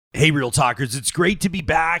Hey, Real Talkers, it's great to be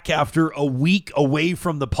back after a week away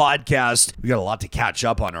from the podcast. We got a lot to catch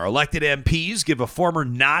up on. Our elected MPs give a former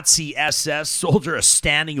Nazi SS soldier a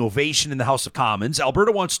standing ovation in the House of Commons.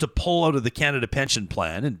 Alberta wants to pull out of the Canada Pension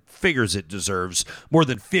Plan and figures it deserves more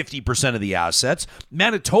than 50% of the assets.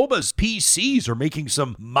 Manitoba's PCs are making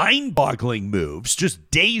some mind-boggling moves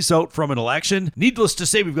just days out from an election. Needless to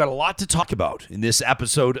say, we've got a lot to talk about in this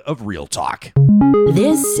episode of Real Talk.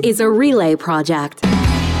 This is a Relay Project.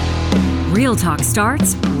 Real Talk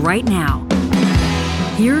starts right now.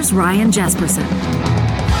 Here's Ryan Jesperson.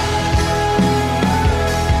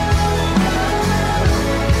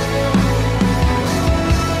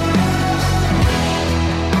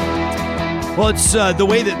 Well, it's the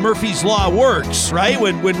way that Murphy's Law works, right?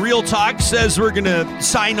 When Real Talk says we're going to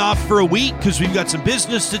sign off for a week because we've got some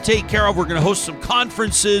business to take care of, we're going to host some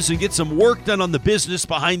conferences and get some work done on the business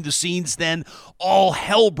behind the scenes, then all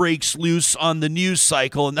hell breaks loose on the news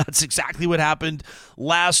cycle, and that's exactly what happened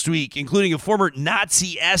last week, including a former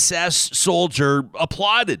Nazi SS soldier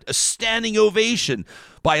applauded, a standing ovation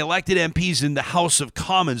by elected MPs in the House of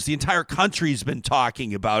Commons. The entire country's been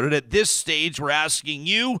talking about it. At this stage, we're asking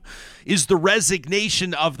you, is the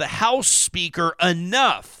resignation of the House Speaker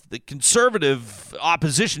enough? The Conservative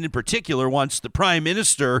opposition in particular wants the Prime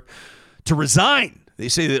Minister to resign. They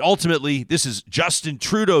say that ultimately this is Justin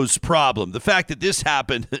Trudeau's problem. The fact that this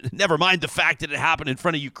happened, never mind the fact that it happened in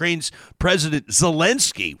front of Ukraine's President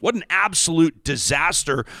Zelensky. What an absolute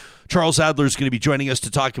disaster. Charles Adler is going to be joining us to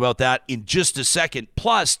talk about that in just a second.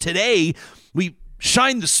 Plus, today, we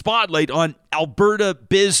shine the spotlight on Alberta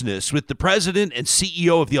business with the president and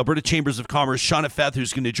CEO of the Alberta Chambers of Commerce, Shauna Feth,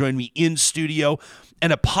 who's going to join me in studio,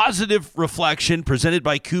 and a positive reflection presented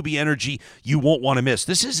by Kubi Energy you won't want to miss.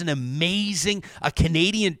 This is an amazing, a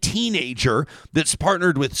Canadian teenager that's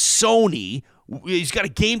partnered with Sony. He's got a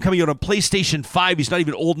game coming out on PlayStation 5. He's not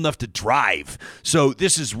even old enough to drive. So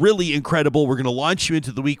this is really incredible. We're going to launch you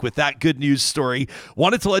into the week with that good news story.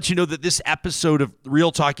 Wanted to let you know that this episode of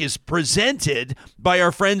Real Talk is presented by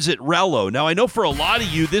our friends at Rello. Now, I know for a lot of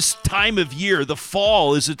you, this time of year, the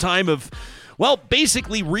fall, is a time of, well,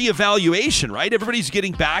 basically reevaluation, right? Everybody's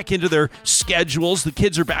getting back into their schedules. The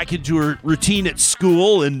kids are back into a routine at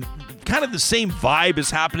school, and kind of the same vibe is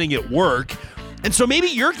happening at work. And so maybe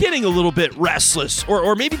you're getting a little bit restless,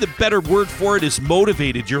 or maybe the better word for it is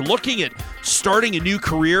motivated. You're looking at starting a new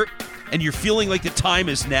career, and you're feeling like the time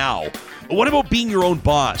is now. What about being your own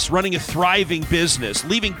boss, running a thriving business,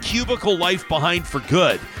 leaving cubicle life behind for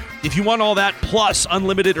good? If you want all that, plus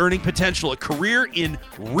unlimited earning potential, a career in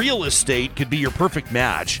real estate could be your perfect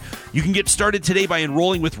match. You can get started today by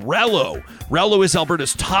enrolling with Rello. Rello is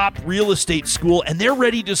Alberta's top real estate school, and they're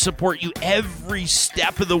ready to support you every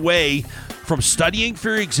step of the way, from studying for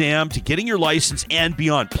your exam to getting your license and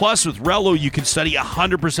beyond. Plus, with Rello, you can study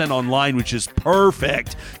 100% online, which is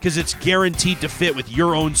perfect because it's guaranteed to fit with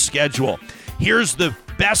your own schedule. Here's the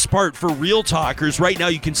best part for Real Talkers. Right now,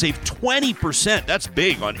 you can save 20%. That's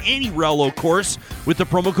big on any Rello course with the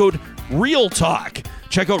promo code REALTALK.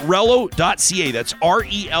 Check out Rello.ca. That's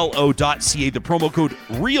RELO.ca. The promo code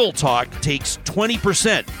REALTALK takes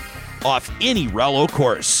 20% off any Rello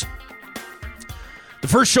course. The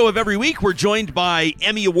first show of every week, we're joined by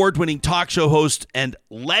Emmy Award-winning talk show host and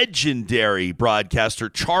legendary broadcaster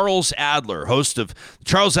Charles Adler, host of the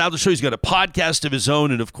Charles Adler Show. He's got a podcast of his own,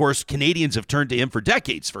 and of course, Canadians have turned to him for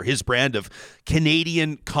decades for his brand of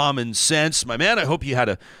Canadian common sense. My man, I hope you had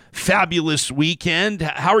a fabulous weekend.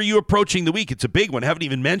 How are you approaching the week? It's a big one. I haven't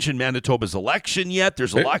even mentioned Manitoba's election yet.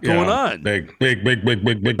 There's a lot going on. Big.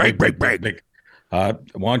 I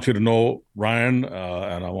want you to know, Ryan,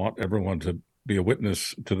 and I want everyone to be a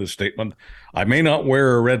witness to this statement. I may not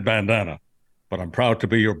wear a red bandana, but I'm proud to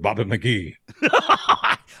be your Bobby McGee.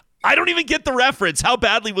 I don't even get the reference. How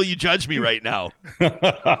badly will you judge me right now?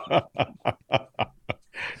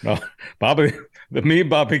 No, Bobby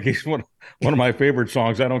McGee's one of my favorite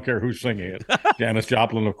songs. I don't care who's singing it. Janis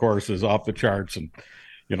Joplin, of course, is off the charts, and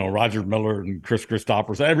Roger Miller and Chris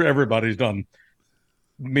Christophers. Everybody's done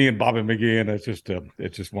me and Bobby McGee, and it's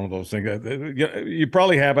just one of those things. You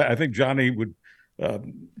probably have. I think Johnny would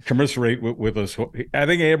commiserate with us. I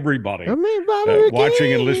think everybody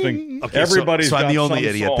watching and listening, okay, everybody's so I'm got the only some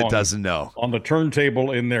idiot that doesn't know on the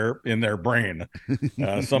turntable in their brain,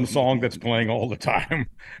 some song that's playing all the time,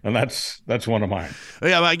 and that's one of mine.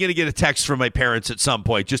 Yeah, I'm going to get a text from my parents at some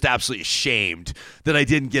point, just absolutely ashamed that I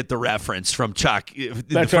didn't get the reference from Chuck in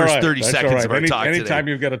the first 30 seconds of our talk today. Anytime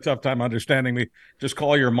you've got a tough time understanding me, just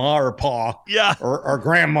call your ma or pa, or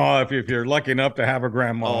grandma if you're lucky enough to have a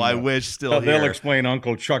grandma. Oh, I wish still they'll explain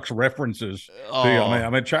Uncle Chuck's references to you.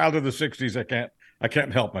 I'm a child of the 60s. I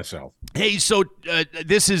can't help myself. Hey, so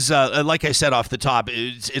this is, like I said off the top,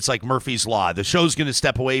 it's like Murphy's Law. The show's going to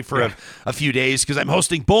step away for a few days because I'm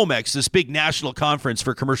hosting BOMEX, this big national conference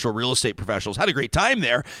for commercial real estate professionals. Had a great time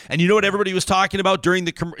there. And you know what everybody was talking about during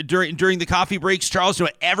the coffee breaks, Charles? You know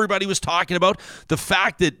what everybody was talking about? The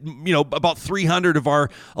fact that, about 300 of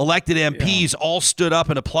our elected MPs all stood up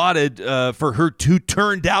and applauded for her who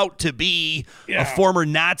turned out to be a former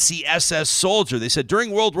Nazi SS soldier. They said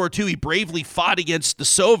during World War II, he bravely fought against the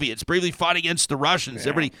Soviets, bravely fought against the Russians.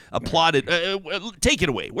 Everybody applauded. Take it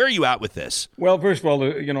away. Where are you at with this? Well, first of all,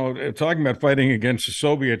 talking about fighting against the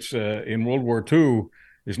Soviets in World War II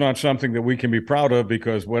is not something that we can be proud of,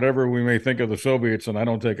 because whatever we may think of the Soviets, and I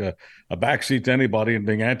don't take a backseat to anybody in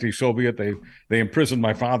being anti-Soviet, they imprisoned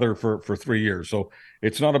my father for 3 years. So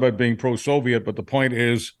it's not about being pro-Soviet, but the point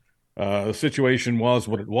is the situation was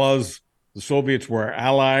what it was. The Soviets were our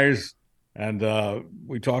allies. And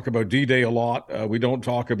we talk about D-Day a lot. We don't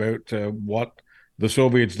talk about what the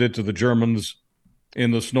Soviets did to the Germans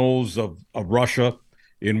in the snows of Russia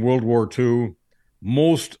in World War II.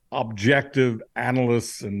 Most objective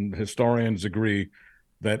analysts and historians agree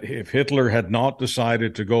that if Hitler had not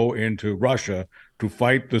decided to go into Russia to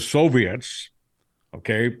fight the Soviets,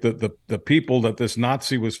 the people that this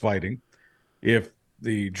Nazi was fighting, if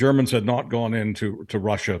the Germans had not gone into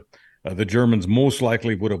Russia, the Germans most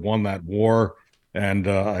likely would have won that war. And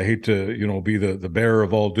I hate to, be the bearer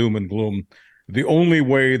of all doom and gloom. The only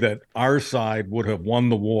way that our side would have won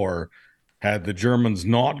the war, had the Germans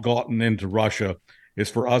not gotten into Russia, is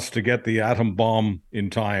for us to get the atom bomb in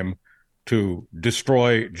time to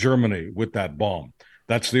destroy Germany with that bomb.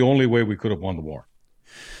 That's the only way we could have won the war.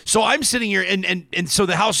 So I'm sitting here, and so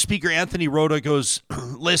the House Speaker, Anthony Rota, goes,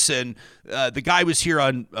 listen, the guy was here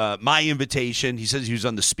on my invitation. He says he was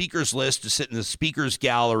on the speaker's list to sit in the speaker's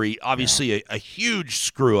gallery. Obviously, a huge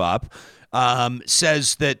screw-up.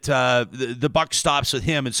 Says that the buck stops with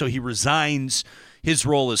him, and so he resigns his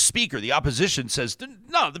role as speaker. The opposition says,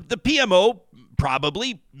 no, the PMO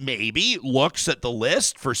probably, maybe, looks at the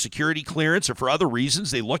list for security clearance or for other reasons.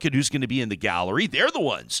 They look at who's going to be in the gallery. They're the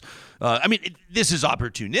ones. This is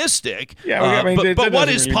opportunistic. But what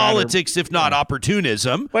is politics if not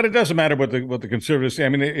opportunism? But it doesn't matter what the conservatives say. I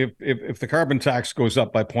mean, if the carbon tax goes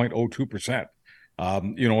up by 0.02%,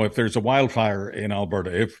 if there's a wildfire in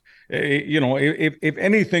Alberta, if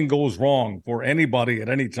anything goes wrong for anybody at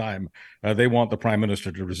any time, they want the prime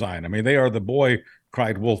minister to resign. I mean, they are the boy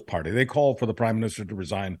cried wolf party. They call for the prime minister to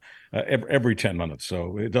resign every 10 minutes.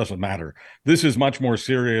 So it doesn't matter. This is much more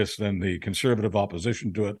serious than the conservative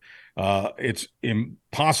opposition to it. It's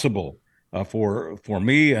impossible for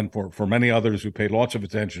me and for many others who paid lots of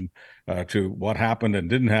attention to what happened and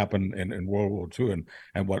didn't happen in World War II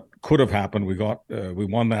and what could have happened. We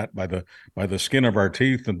won that by the skin of our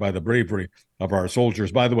teeth and by the bravery of our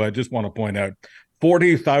soldiers. By the way, I just want to point out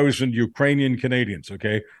 40,000 Ukrainian Canadians,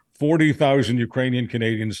 40,000 Ukrainian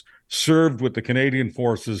Canadians served with the Canadian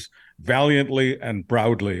forces valiantly and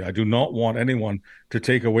proudly. I do not want anyone to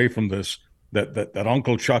take away from this that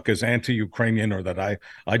Uncle Chuck is anti-Ukrainian, or that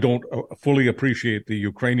I don't fully appreciate the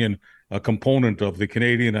Ukrainian component of the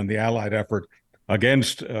Canadian and the Allied effort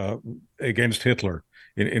against Hitler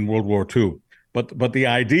in World War II. But the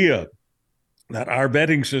idea that our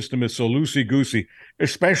vetting system is so loosey-goosey,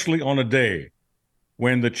 especially on a day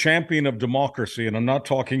when the champion of democracy, and I'm not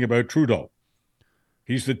talking about Trudeau,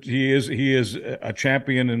 he is a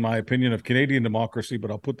champion, in my opinion, of Canadian democracy, but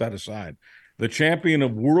I'll put that aside. The champion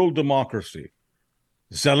of world democracy,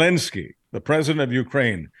 Zelensky, the president of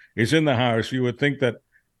Ukraine, is in the House. You would think that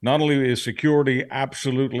not only is security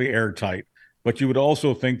absolutely airtight, but you would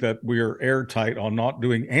also think that we are airtight on not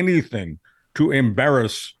doing anything to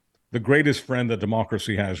embarrass the greatest friend that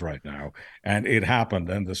democracy has right now. And it happened.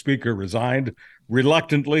 And the speaker resigned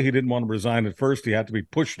reluctantly. He didn't want to resign at first. He had to be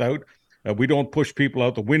pushed out. We don't push people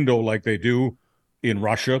out the window like they do in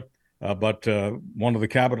Russia. But one of the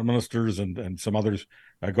cabinet ministers and some others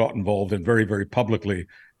got involved and very, very publicly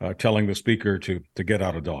telling the speaker to get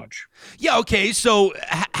out of Dodge. Yeah, okay. So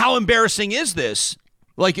how embarrassing is this?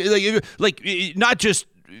 Like not just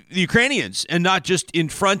the Ukrainians and not just in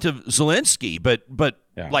front of Zelensky, but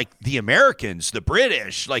like the Americans, the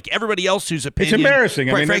British, like everybody else whose opinion, it's embarrassing.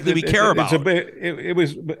 Quite frankly, we care about. It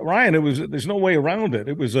was, Ryan. There's no way around it.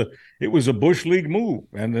 It was a Bush League move,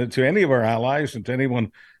 and to any of our allies and to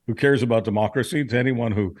anyone who cares about democracy, to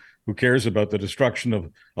anyone who cares about the destruction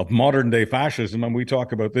of modern day fascism, and we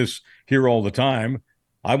talk about this here all the time.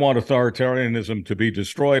 I want authoritarianism to be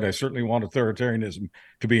destroyed. I certainly want authoritarianism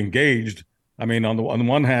to be engaged. I mean, on the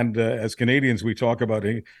one hand, as Canadians, we talk about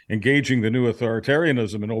engaging the new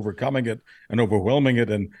authoritarianism and overcoming it and overwhelming it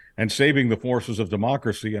and saving the forces of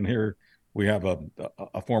democracy. And here we have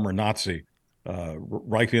a former Nazi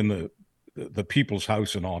right in the People's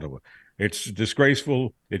House in Ottawa. It's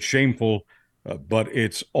disgraceful, it's shameful, but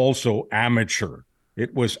it's also amateur.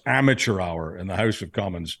 It was amateur hour in the House of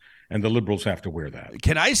Commons, and the Liberals have to wear that.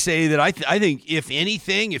 Can I say that I think, if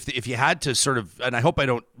anything, if you had to sort of, and I hope I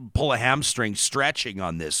don't pull a hamstring stretching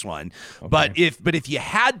on this one, okay, but if you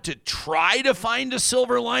had to try to find a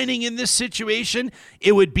silver lining in this situation,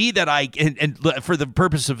 it would be that and for the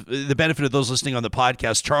purpose of the benefit of those listening on the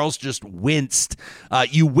podcast, Charles just winced.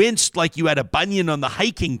 You winced like you had a bunion on the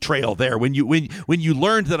hiking trail there when you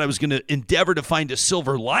learned that I was going to endeavor to find a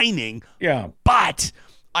silver lining. Yeah, but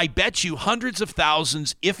I bet you hundreds of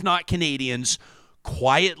thousands, if not Canadians,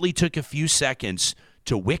 quietly took a few seconds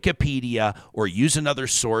to Wikipedia or use another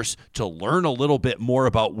source to learn a little bit more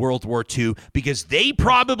about World War II, because they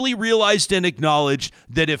probably realized and acknowledged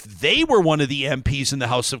that if they were one of the MPs in the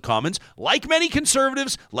House of Commons, like many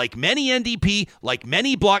Conservatives, like many NDP, like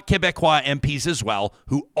many Bloc Québécois MPs as well,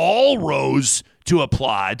 who all rose to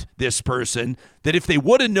applaud this person, that if they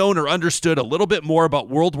would have known or understood a little bit more about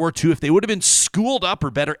World War II, if they would have been schooled up or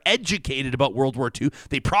better educated about World War II,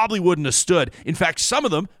 they probably wouldn't have stood. In fact, some of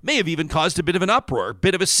them may have even caused a bit of an uproar, a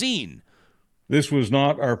bit of a scene. This was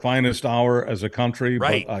not our finest hour as a country,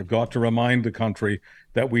 right, but I've got to remind the country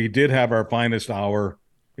that we did have our finest hour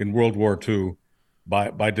in World War II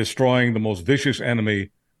by destroying the most vicious enemy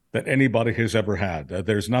that anybody has ever had.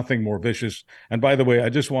 There's nothing more vicious. And by the way, I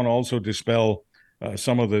just want to also dispel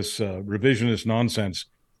some of this revisionist nonsense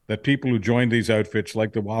that people who joined these outfits,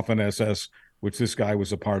 like the Waffen-SS, which this guy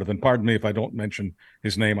was a part of, and pardon me if I don't mention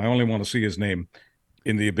his name, I only want to see his name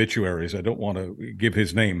in the obituaries. I don't want to give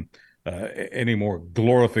his name any more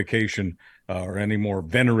glorification or any more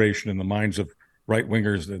veneration in the minds of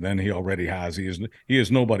right-wingers than he already has. He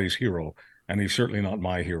is nobody's hero, and he's certainly not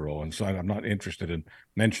my hero, and so I'm not interested in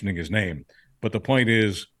mentioning his name. But the point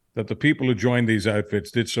is that the people who joined these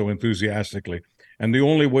outfits did so enthusiastically. And the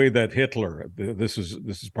only way that Hitler, this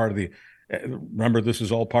is part of the, remember, this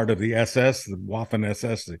is all part of the SS, the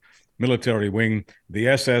Waffen-SS, the military wing. The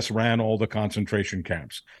SS ran all the concentration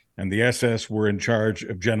camps, and the SS were in charge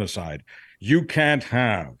of genocide. You can't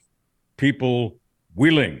have people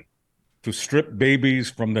willing to strip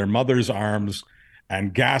babies from their mother's arms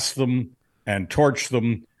and gas them and torch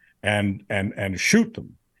them and shoot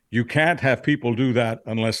them. You can't have people do that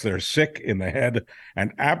unless they're sick in the head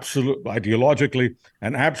and ideologically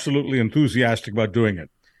and absolutely enthusiastic about doing it.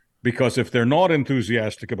 Because if they're not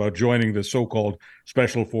enthusiastic about joining the so-called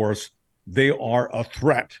special force, they are a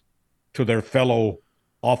threat to their fellow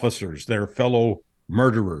officers, their fellow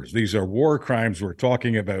murderers. These are war crimes we're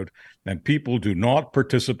talking about, and people do not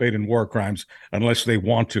participate in war crimes unless they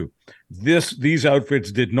want to. These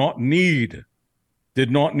outfits did not need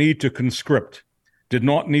to conscript, did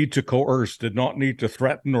not need to coerce, did not need to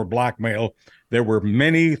threaten or blackmail. There were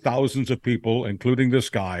many thousands of people, including this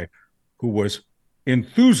guy, who was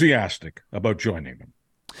enthusiastic about joining them.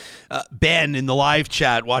 Ben, in the live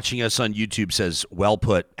chat watching us on YouTube, says, well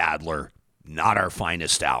put, Adler. Not our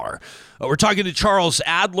finest hour. We're talking to Charles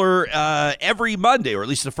Adler every Monday, or at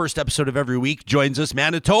least the first episode of every week, joins us.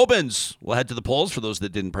 Manitobans, we'll head to the polls for those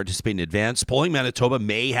that didn't participate in advance polling. Manitoba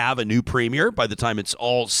may have a new premier by the time it's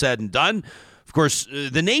all said and done. Of course,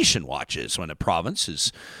 the nation watches when a province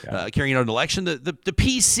is carrying out an election. The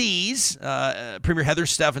PCs, Premier Heather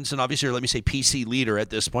Stefanson, obviously, or let me say PC leader at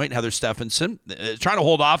this point, Heather Stefanson, trying to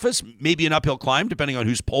hold office, maybe an uphill climb, depending on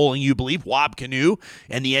who's polling you believe. Wab Kinew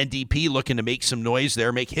and the NDP looking to make some noise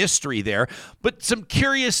there, make history there. But some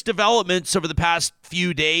curious developments over the past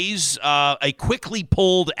few days. A quickly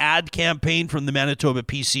pulled ad campaign from the Manitoba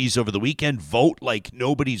PCs over the weekend, vote like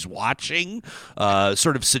nobody's watching,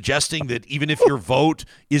 sort of suggesting that even if your vote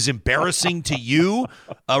is embarrassing to you,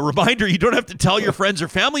 a reminder, you don't have to tell your friends or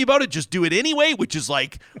family about it, just do it anyway, which is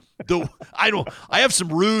like I have some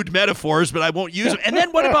rude metaphors, but I won't use them. And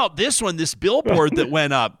then what about this one, this billboard that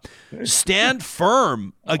went up? Stand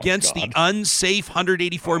firm against the unsafe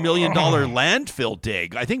 $184 million landfill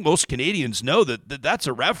dig. I think most Canadians know that's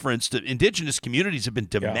a reference to Indigenous communities have been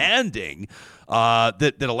demanding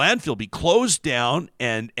that a landfill be closed down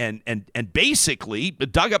and basically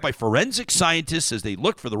dug up by forensic scientists as they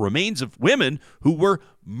look for the remains of women who were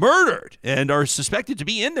murdered and are suspected to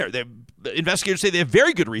be in there. Investigators say they have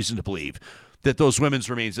very good reason to believe that those women's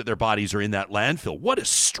remains, that their bodies are in that landfill. What a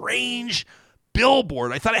strange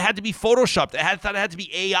billboard. I thought it had to be photoshopped. I thought it had to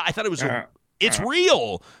be AI. I thought it was it's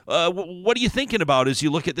real. What are you thinking about as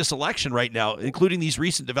you look at this election right now, including these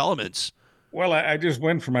recent developments? Well, I just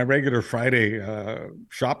went for my regular Friday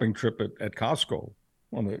shopping trip at Costco.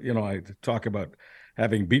 I talk about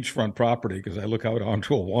having beachfront property because I look out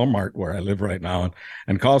onto a Walmart where I live right now,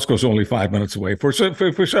 and Costco's only 5 minutes away. For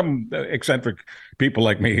some eccentric people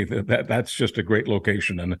like me, that's just a great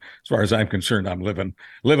location. And as far as I'm concerned, I'm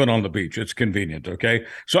living on the beach. It's convenient. Okay,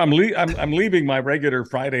 so I'm leaving my regular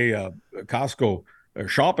Friday Costco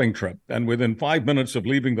shopping trip, and within 5 minutes of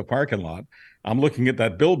leaving the parking lot, I'm looking at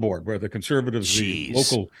that billboard where the conservatives, the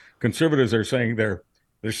local conservatives, are saying they're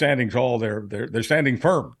standing tall, they're standing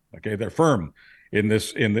firm. Okay, they're firm in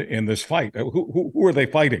this fight. Who are they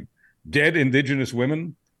fighting? Dead Indigenous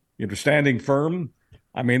women, standing firm.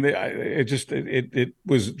 I mean, it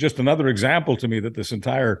was just another example to me that this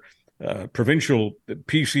entire provincial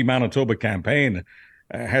PC Manitoba campaign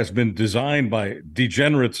has been designed by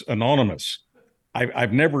degenerates anonymous.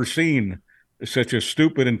 I've never seen such a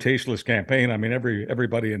stupid and tasteless campaign. I mean,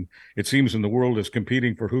 everybody it seems in the world is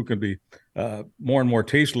competing for who can be more and more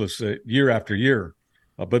tasteless year after year.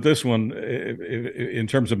 But this one, in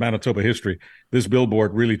terms of Manitoba history, this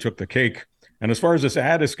billboard really took the cake. And as far as this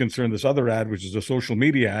ad is concerned, this other ad, which is a social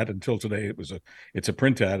media ad, until today it's a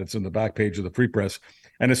print ad. It's in the back page of the Free Press,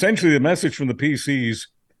 and essentially the message from the PCs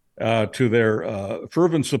to their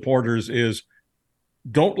fervent supporters is: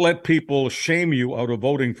 don't let people shame you out of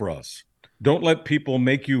voting for us. Don't let people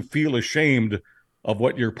make you feel ashamed of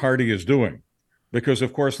what your party is doing, because,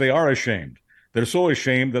 of course, they are ashamed. They're so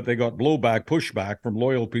ashamed that they got pushback from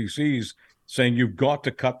loyal PCs saying you've got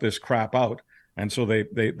to cut this crap out. And so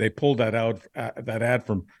they pulled that out, that ad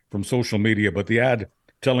from social media, but the ad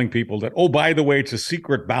telling people that, oh, by the way, it's a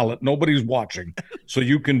secret ballot. Nobody's watching. So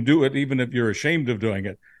you can do it even if you're ashamed of doing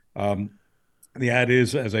it. The ad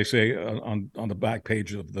is, as I say, on the back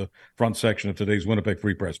page of the front section of today's Winnipeg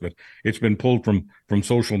Free Press, but it's been pulled from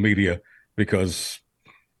social media because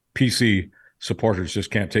PC supporters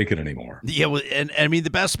just can't take it anymore. Yeah, well, and I mean,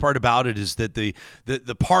 the best part about it is that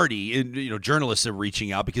the party, and journalists are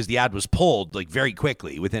reaching out because the ad was pulled like very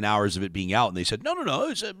quickly within hours of it being out, and they said, no.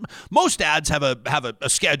 Most ads have a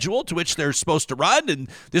schedule to which they're supposed to run,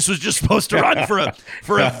 and this was just supposed to run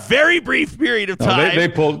for a very brief period of time.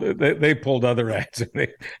 They pulled other ads.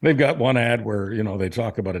 They've got one ad where they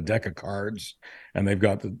talk about a deck of cards. And they've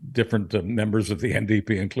got the different members of the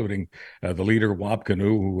NDP, including the leader, Wap Kinew,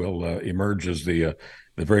 who will emerge as the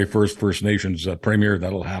very first First Nations premier.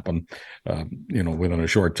 That'll happen, within a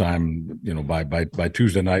short time, by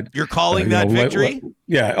Tuesday night. You're calling that victory?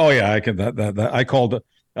 Yeah. Oh, yeah. I can. I called.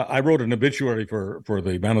 I wrote an obituary for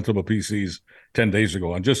the Manitoba PCs 10 days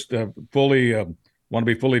ago, and just fully. Want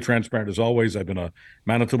to be fully transparent as always. I've been a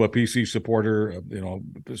Manitoba PC supporter.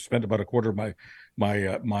 Spent about a quarter of my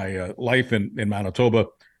life in Manitoba,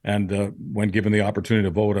 and when given the opportunity to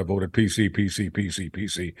vote, I voted PC.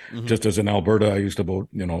 Mm-hmm. Just as in Alberta, I used to vote,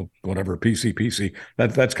 whatever PC.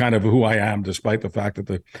 That's kind of who I am, despite the fact that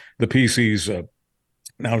the PCs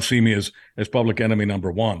now see me as public enemy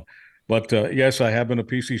number one. But yes, I have been a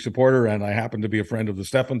PC supporter, and I happen to be a friend of the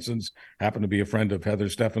Stephensons, happen to be a friend of Heather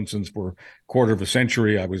Stephenson's for a quarter of a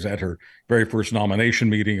century. I was at her very first nomination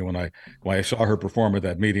meeting, and when I saw her perform at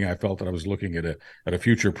that meeting, I felt that I was looking at a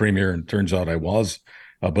future premier, and turns out I was.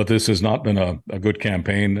 But this has not been a good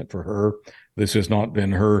campaign for her. This has not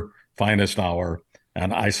been her finest hour.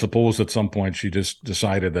 And I suppose at some point she just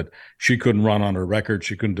decided that she couldn't run on her record.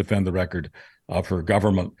 She couldn't defend the record of her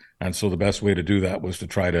government. And so the best way to do that was to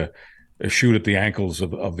try to shoot at the ankles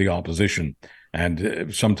of the opposition.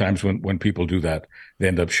 And sometimes when people do that, they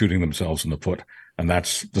end up shooting themselves in the foot. And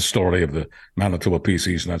that's the story of the Manitoba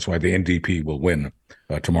PCs. And that's why the NDP will win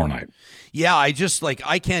tomorrow night. Yeah, I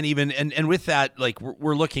can't even. And with that,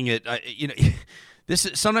 we're looking at, this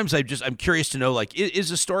is, sometimes I'm curious to know,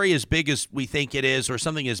 is a story as big as we think it is, or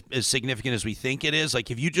something as significant as we think it is?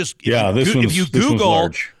 Like, if you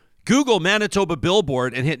Google Manitoba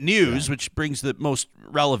billboard and hit news, which brings the most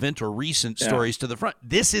relevant or recent stories to the front,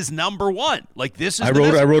 this is number one. I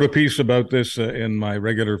wrote a piece about this in my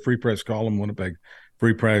regular Free Press column, Winnipeg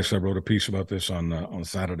Free Press. I wrote a piece about this on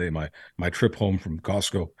Saturday, my trip home from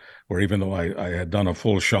Costco, where even though I had done a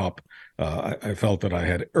full shop, I felt that I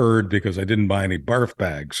had erred because I didn't buy any barf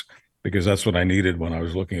bags, because that's what I needed when I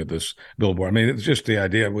was looking at this billboard. I mean, it's just the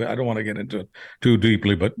idea. I don't want to get into it too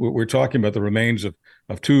deeply, but we're talking about the remains of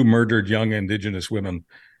two murdered young Indigenous women.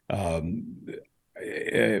 I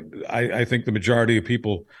think the majority of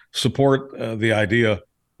people support the idea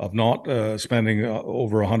of not spending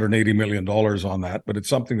over $180 million on that, but it's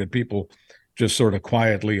something that people just sort of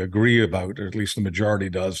quietly agree about, or at least the majority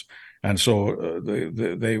does. And so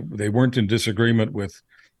they weren't in disagreement with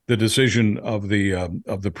the decision of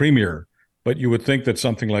the premier but you would think that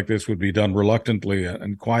something like this would be done reluctantly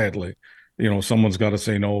and quietly. Someone's got to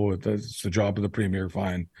say no. It's the job of the premier.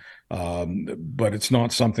 Fine. But it's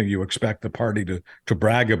not something you expect the party to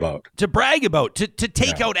brag about. To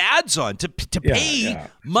take out ads on, to pay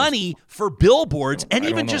money for billboards, and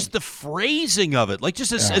even just the phrasing of it. Like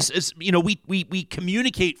just as we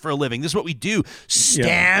communicate for a living. This is what we do.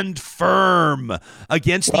 Stand firm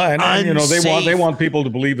against the unsafe. They want people to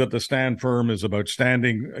believe that the stand firm is about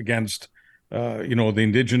standing against the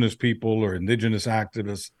indigenous people or indigenous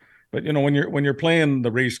activists. But when you're playing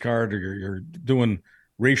the race card, or you're doing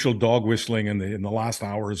racial dog whistling in the last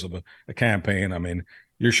hours of a campaign, I mean,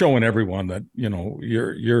 you're showing everyone that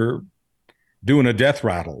you're doing a death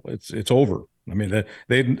rattle. It's over. I mean, the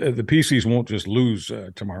PCs won't just lose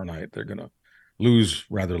tomorrow night. They're going to lose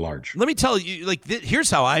rather large. Let me tell you, here's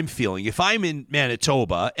how I'm feeling. If I'm in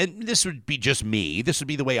Manitoba, and this would be just me, this would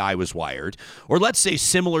be the way I was wired, or let's say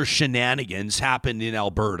similar shenanigans happened in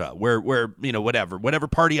Alberta, where whatever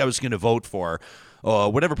party I was going to vote for,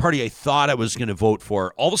 whatever party I thought I was going to vote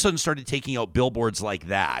for, all of a sudden started taking out billboards like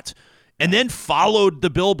that. And then followed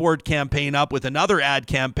the billboard campaign up with another ad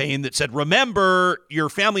campaign that said, remember, your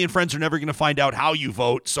family and friends are never going to find out how you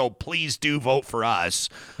vote, so please do vote for us.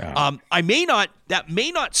 Yeah. That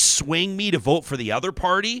may not swing me to vote for the other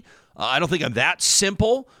party. I don't think I'm that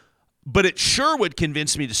simple, but it sure would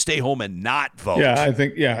convince me to stay home and not vote. Yeah, I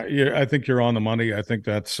think you're on the money. I think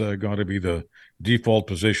that's going to be the default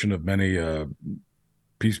position of many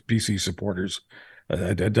PC supporters.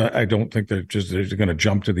 I don't think they're going to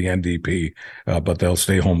jump to the NDP, but they'll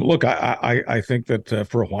stay home. Look, I think that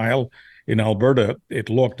for a while in Alberta, it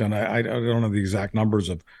looked, and I don't know the exact numbers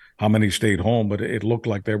of how many stayed home, but it looked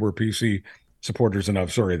like there were PC supporters the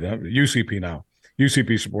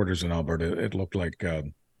UCP supporters in Alberta. It looked like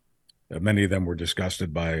many of them were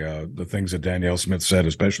disgusted by the things that Danielle Smith said,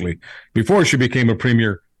 especially before she became a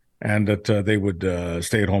premier, and that they would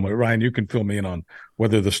stay at home. Ryan, you can fill me in on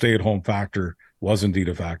whether the stay-at-home factor was indeed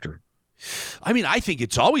a factor. I mean, I think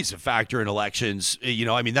it's always a factor in elections.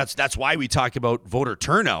 That's why we talk about voter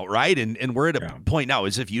turnout, right? And we're at a point now,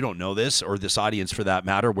 as if you don't know this, or this audience for that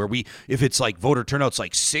matter, where if it's like voter turnout's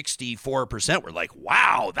like 64%, we're like,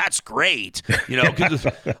 wow, that's great. Because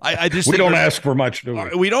I just we don't ask for much, do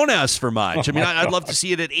we? We don't ask for much. I mean, I'd love to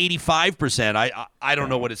see it at 85%. I don't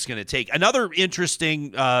know what it's going to take. Another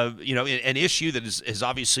interesting, an issue that has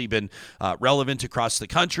obviously been relevant across the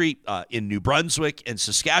country, in New Brunswick and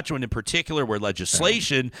Saskatchewan in particular, where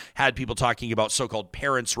legislation had people talking about so-called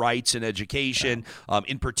parents' rights in education,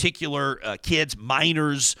 in particular, kids,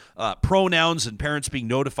 minors, pronouns, and parents being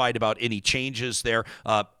notified about any changes there.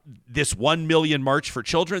 This 1 million March for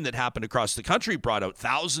Children that happened across the country brought out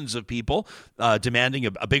thousands of people demanding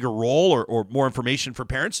a bigger role or more information for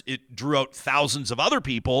parents. It drew out thousands of other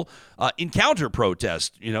people in counter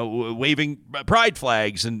protest, waving pride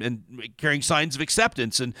flags and carrying signs of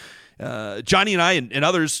acceptance. And Johnny and I and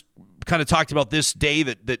others kind of talked about this day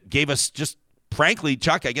that gave us, just frankly,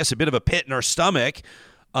 Chuck, I guess a bit of a pit in our stomach.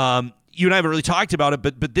 You and I haven't really talked about it,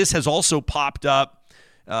 but this has also popped up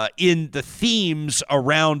in the themes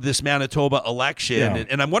around this Manitoba election. Yeah.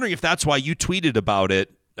 And I'm wondering if that's why you tweeted about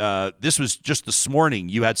it. This was just this morning.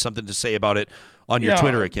 You had something to say about it on your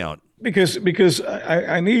Twitter account. Because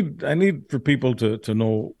I need for people to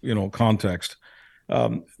know, context.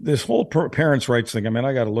 This whole parents' rights thing, I mean,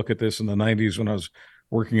 I got to look at this in the 90s when I was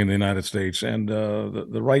working in the United States, and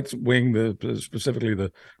the right wing, specifically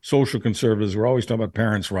the social conservatives, were always talking about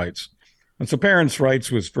parents' rights. And so parents'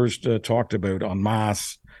 rights was first talked about en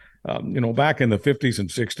masse, back in the 50s and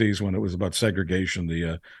 60s when it was about segregation.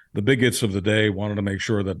 The bigots of the day wanted to make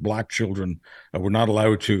sure that black children were not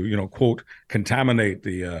allowed to, quote, contaminate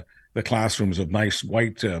the classrooms of nice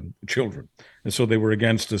white children. And so they were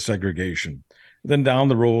against the segregation. Then down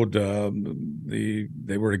the road,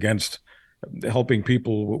 they were against helping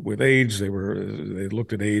people with AIDS. They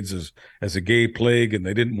looked at AIDS as a gay plague, and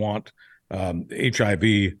they didn't want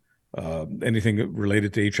HIV, anything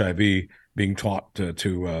related to HIV, being taught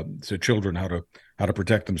to children how to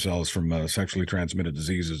protect themselves from sexually transmitted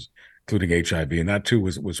diseases, including HIV. And that too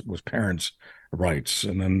was parents' rights.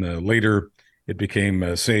 And then later it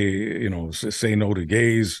became say no to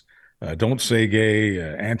gays, don't say gay,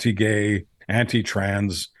 anti-gay,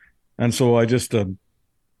 anti-trans. And so I just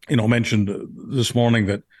mentioned this morning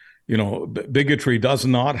that bigotry does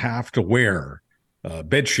not have to wear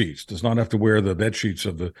bed sheets, does not have to wear the bed sheets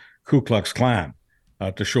of the Ku Klux Klan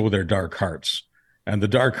to show their dark hearts. And the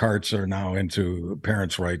dark hearts are now into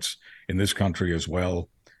parents' rights in this country as well.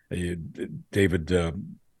 David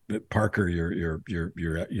Parker,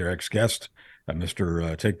 your ex-guest,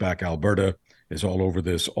 Mr. Take Back Alberta, is all over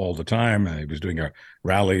this all the time. He was doing a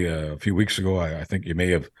rally a few weeks ago. I think you may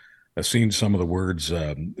have seen some of the words.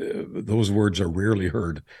 Those words are rarely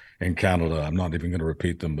heard in Canada. I'm not even going to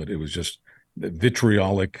repeat them, but it was just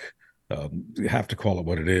vitriolic. You have to call it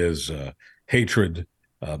what it is. Hatred,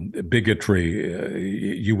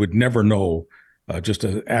 bigotry. You would never know. Just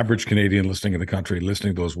an average Canadian listening in the country,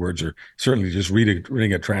 listening to those words, or certainly just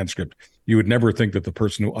reading a transcript, you would never think that the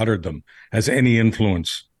person who uttered them has any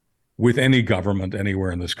influence with any government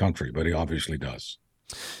anywhere in this country, but he obviously does.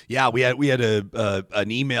 Yeah, we had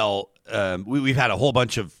an email. We've had a whole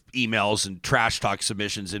bunch of emails and trash talk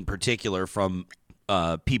submissions in particular from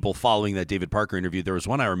people following that David Parker interview. There was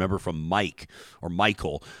one I remember from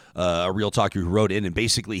Michael, a Real Talker who wrote in, and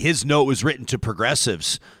basically his note was written to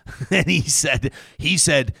progressives, and he said,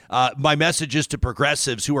 my message is to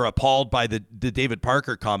progressives who are appalled by the David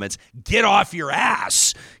Parker comments: get off your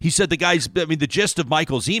ass. He said the gist of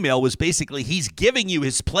Michael's email was basically he's giving you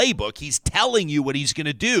his playbook. He's telling you what he's going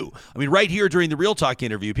to do. I mean, right here during the Real Talk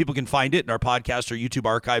interview, people can find it in our podcast or YouTube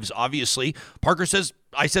archives. Obviously, Parker says,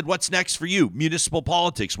 I said, what's next for you? Municipal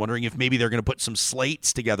politics, wondering if maybe they're going to put some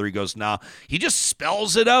slates together. He goes, nah. He just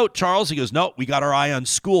spells it out, Charles. He goes, no, we got our eye on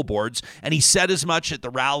school boards. And he said as much at the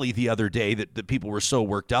rally the other day that people were so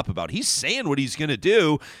worked up about. He's saying what he's going to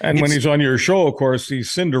do. And when he's on your show, of course,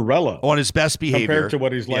 he's Cinderella. On his best behavior. Compared to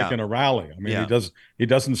what he's like in a rally. I mean, he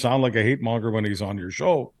doesn't sound like a hate monger when he's on your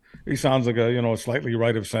show. He sounds like a slightly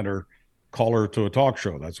right of center caller to a talk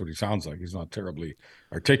show. That's what he sounds like. He's not terribly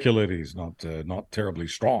articulate. He's not terribly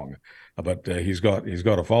strong, but he's got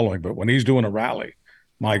a following. But when he's doing a rally,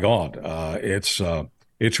 my God, it's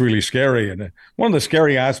really scary. And one of the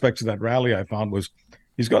scary aspects of that rally I found was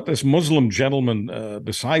he's got this Muslim gentleman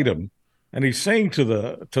beside him, and he's saying to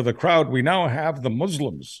the crowd, "We now have the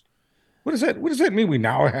Muslims." What does that mean? We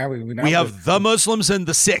have the Muslims and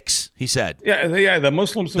the Sikhs, he said. Yeah, the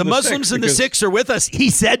Muslims. And the Muslims and the Sikhs are with us.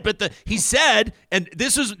 He said, and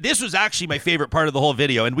this was actually my favorite part of the whole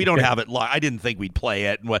video, and we don't have it live. I didn't think we'd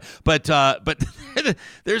play it, but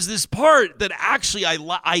there's this part that actually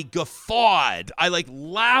I guffawed. I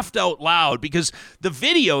laughed out loud because the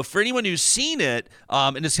video, for anyone who's seen it,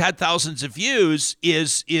 and it's had thousands of views,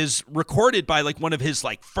 is recorded by one of his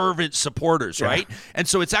fervent supporters, right? And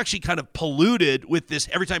so it's actually kind of polluted with this.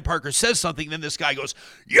 Every time Parker says something, then this guy goes,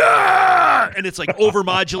 yeah, and it's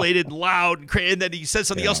overmodulated and loud, and then he says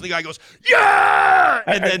something else, and the guy goes, yeah,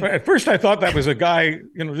 and then at first I thought that was a guy,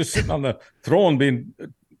 just sitting on the throne being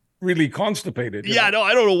really constipated. No,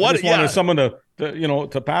 I don't know what. I just wanted someone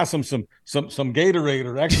to pass him some Gatorade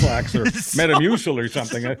or X-Lax or Metamucil or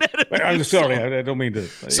something. I'm sorry, I don't mean to.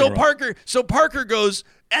 So Parker goes,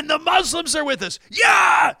 and the Muslims are with us,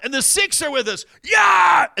 yeah, and the Sikhs are with us,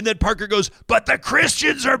 yeah, and then Parker goes, but the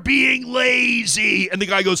Christians are being lazy, and the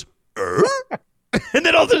guy goes, and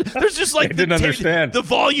then there's just didn't understand. The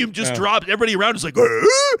volume just dropped. Everybody around is like,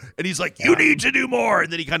 and he's like, you need to do more.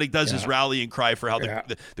 And then he kind of does his rallying cry for how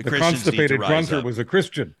the Christians need to rise grunter up. Was a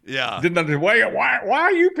Christian. Yeah. Didn't understand. Why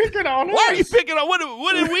are you picking on us? Why are you picking on?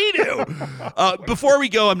 What did we do? Before we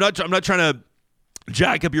go, I'm not trying to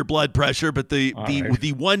jack up your blood pressure, but the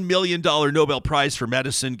 $1 million Nobel Prize for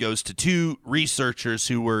Medicine goes to two researchers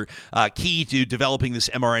who were key to developing this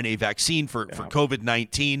mRNA vaccine for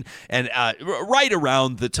COVID-19. And right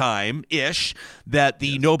around the time-ish that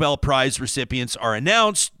the Nobel Prize recipients are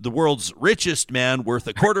announced, the world's richest man worth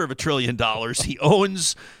 $250 billion, he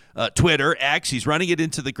owns Twitter, X, he's running it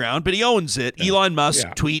into the ground, but he owns it. Elon Musk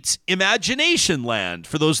tweets, Imagination Land.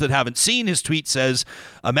 For those that haven't seen, his tweet says,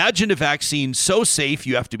 imagine a vaccine so safe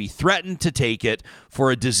you have to be threatened to take it,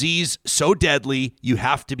 for a disease so deadly you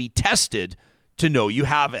have to be tested to know you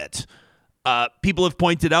have it. People have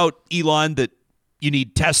pointed out, Elon, that you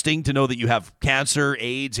need testing to know that you have cancer,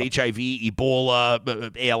 AIDS, HIV,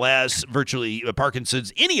 Ebola, ALS, virtually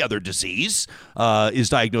Parkinson's, any other disease is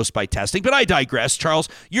diagnosed by testing. But I digress. Charles,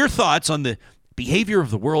 your thoughts on the behavior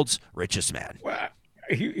of the world's richest man? Well,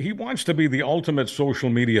 he wants to be the ultimate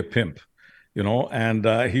social media pimp,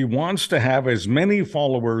 and he wants to have as many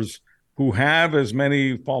followers who have as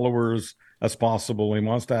many followers as possible. He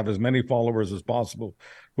wants to have as many followers as possible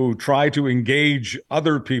who try to engage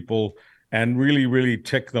other people and really, really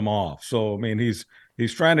tick them off. So, I mean, he's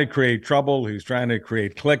trying to create trouble. He's trying to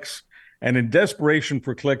create clicks. And in desperation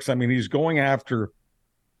for clicks, I mean, he's going after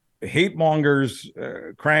hate mongers,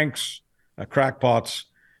 cranks, crackpots.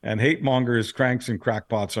 And hate mongers, cranks, and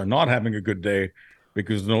crackpots are not having a good day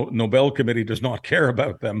because the Nobel Committee does not care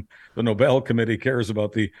about them. The Nobel Committee cares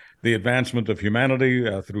about the advancement of humanity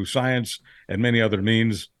through science and many other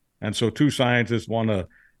means. And so two scientists, one a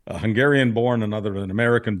Hungarian-born, another an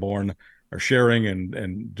American-born, sharing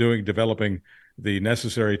and developing the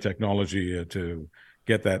necessary technology to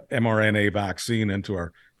get that mRNA vaccine into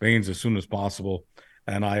our veins as soon as possible.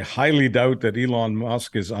 And I highly doubt that Elon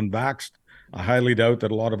Musk is unvaxxed. I highly doubt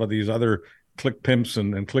that a lot of these other click pimps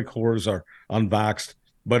and click whores are unvaxxed.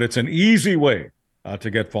 But it's an easy way to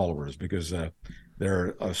get followers, because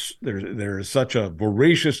there is such a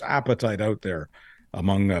voracious appetite out there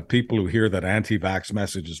among people who hear that anti-vax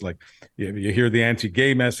message. Is like you hear the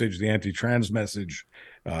anti-gay message, the anti-trans message,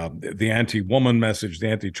 the anti-woman message, the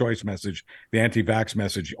anti-choice message, the anti-vax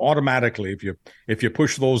message. Automatically, if you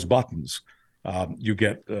push those buttons, you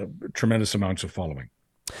get tremendous amounts of following.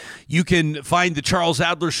 You can find the Charles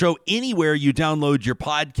Adler Show anywhere you download your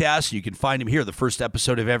podcast. You can find him here, the first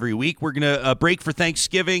episode of every week. We're going to break for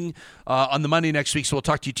Thanksgiving on the Monday next week, so we'll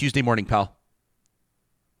talk to you Tuesday morning, pal.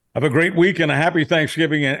 Have a great week and a happy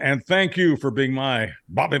Thanksgiving, and thank you for being my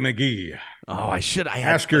Bobby McGee. Oh, I had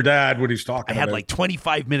ask your dad what he's talking about. I had like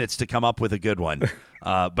 25 minutes to come up with a good one,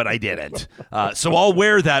 but I didn't. So I'll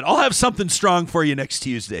wear that. I'll have something strong for you next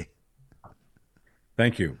Tuesday.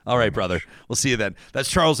 Thank you. All right, brother. We'll see you then. That's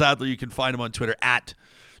Charles Adler. You can find him on Twitter at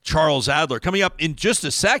Charles Adler. Coming up in just a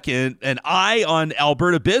second, an eye on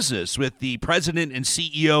Alberta business with the president and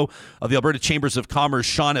CEO of the Alberta Chambers of Commerce,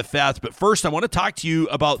 Shauna Feth. But first, I want to talk to you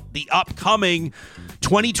about the upcoming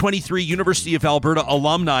 2023 University of Alberta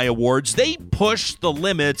Alumni Awards. They push the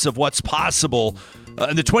limits of what's possible.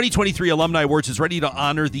 And the 2023 Alumni Awards is ready to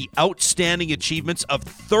honor the outstanding achievements of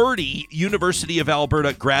 30 University of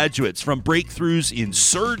Alberta graduates, from breakthroughs in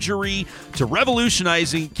surgery to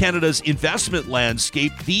revolutionizing Canada's investment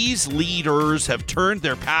landscape. These leaders have turned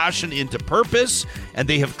their passion into purpose, and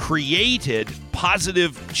they have created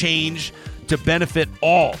positive change to benefit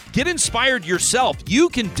all. Get inspired yourself. You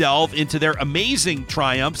can delve into their amazing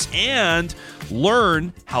triumphs and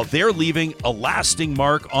learn how they're leaving a lasting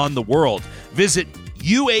mark on the world. Visit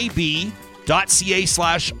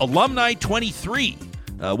uab.ca/alumni23.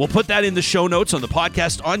 We'll put that in the show notes on the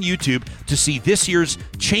podcast on YouTube to see this year's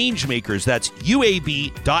Changemakers. That's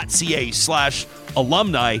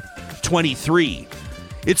uab.ca/alumni23.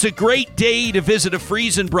 It's a great day to visit a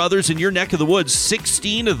Friesen Brothers in your neck of the woods.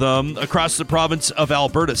 16 of them across the province of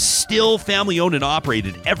Alberta, still family-owned and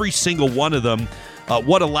operated, every single one of them.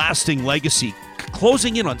 What a lasting legacy.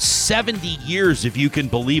 Closing in on 70 years, if you can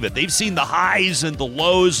believe it. They've seen the highs and the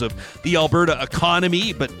lows of the Alberta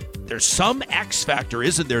economy, but there's some X factor,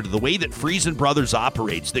 isn't there, to the way that Friesen Brothers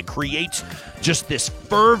operates that creates just this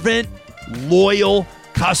fervent, loyal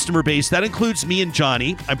customer base. That includes me and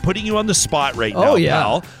Johnny. I'm putting you on the spot right now,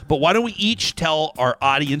 pal. But why don't we each tell our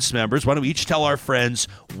audience members, why don't we each tell our friends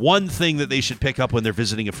one thing that they should pick up when they're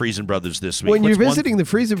visiting a Friesen Brothers this week? When you're visiting the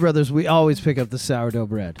Friesen Brothers, we always pick up the sourdough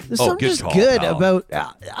bread. There's something just good about,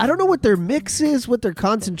 I don't know what their mix is, what their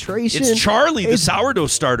concentration. It's Charlie, the sourdough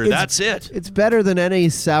starter. That's it. It's better than any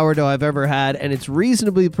sourdough I've ever had, and it's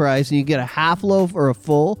reasonably priced, and you get a half loaf or a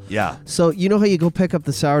full. Yeah. So you know how you go pick up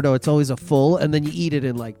the sourdough, it's always a full, and then you eat it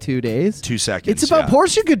in like 2 days. 2 seconds. It's about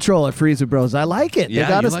portion control at Friesen Bros. I like it. Yeah,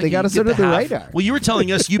 they got us under the radar. Well, you were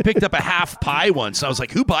telling us you picked up a half pie once. I was like,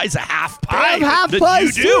 who buys a half pie? They have half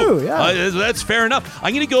pies too. Yeah. That's fair enough.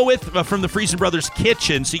 I'm going to go with from the Friesen Brothers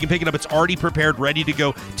kitchen, so you can pick it up. It's already prepared, ready to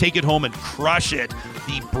go. Take it home and crush it.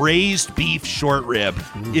 The braised beef short rib.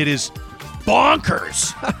 It is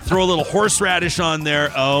bonkers. Throw a little horseradish on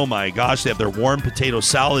there. Oh my gosh, they have their warm potato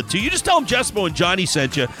salad too. You just tell them Jespo and Johnny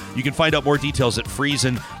sent you. You can find out more details at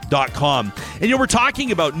friesen.com. And we're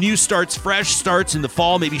talking about new starts, fresh starts in the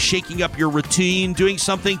fall, maybe shaking up your routine, doing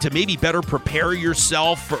something to maybe better prepare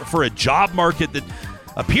yourself for a job market that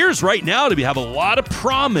appears right now to have a lot of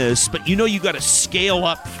promise, but you got to scale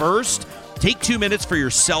up first. Take 2 minutes for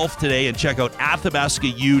yourself today and check out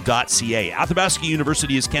athabascau.ca. Athabasca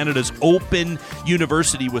University is Canada's open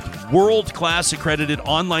university with world-class accredited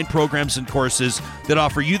online programs and courses that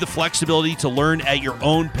offer you the flexibility to learn at your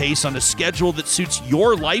own pace on a schedule that suits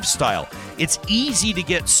your lifestyle. It's easy to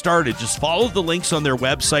get started. Just follow the links on their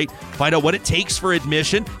website, find out what it takes for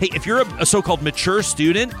admission. Hey, if you're a so-called mature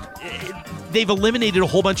student, they've eliminated a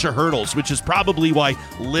whole bunch of hurdles, which is probably why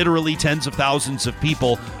literally tens of thousands of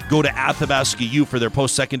people go to Athabasca U for their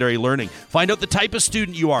post-secondary learning. Find out the type of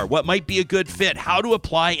student you are, what might be a good fit, how to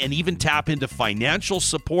apply, and even tap into financial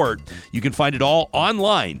support. You can find it all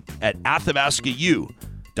online at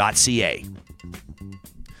athabascau.ca.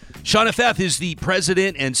 Shauna Feth is the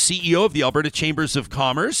president and CEO of the Alberta Chambers of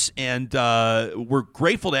Commerce, and we're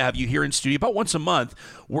grateful to have you here in studio about once a month.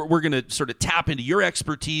 We're going to sort of tap into your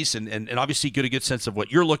expertise and obviously get a good sense of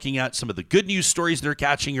what you're looking at, some of the good news stories that are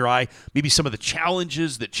catching your eye, maybe some of the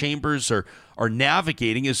challenges that Chambers are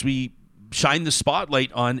navigating as we shine the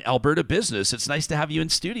spotlight on Alberta business. It's nice to have you in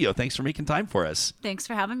studio. Thanks for making time for us. Thanks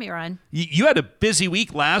for having me, Ryan. You had a busy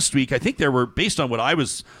week last week. I think there were, based on what I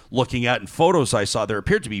was looking at and photos I saw, there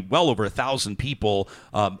appeared to be well over 1,000 people,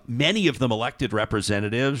 many of them elected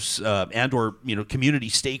representatives and or community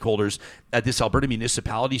stakeholders at this Alberta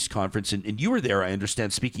Municipalities Conference. And you were there, I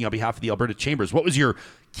understand, speaking on behalf of the Alberta Chambers. What was your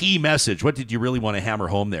key message? What did you really want to hammer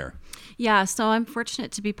home there? Yeah, so I'm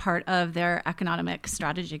fortunate to be part of their Economic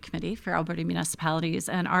Strategy Committee for Alberta Municipalities,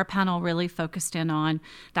 and our panel really focused in on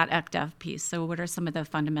that ECDEV piece. So what are some of the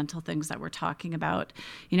fundamental things that we're talking about?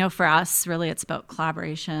 For us, really, it's about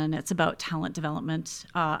collaboration. It's about talent development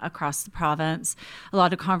across the province. A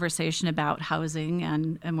lot of conversation about housing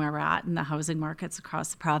and where we're at in the housing markets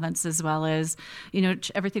across the province, as well as,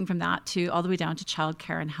 everything from that to all the way down to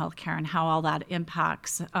childcare and healthcare and how all that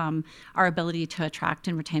impacts our ability to attract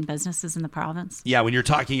and retain businesses in the province. Yeah, when you're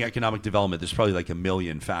talking economic development, there's probably like a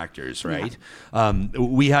million factors, right? Yeah.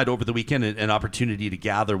 We had over the weekend an opportunity to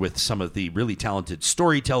gather with some of the really talented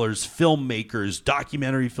storytellers, filmmakers,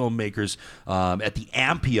 documentary filmmakers at the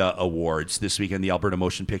AMPIA Awards this weekend, the Alberta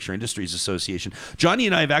Motion Picture Industries Association. Johnny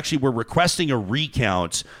and I were requesting a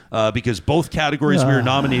recount because both categories we were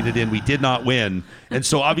nominated in, we did not win. And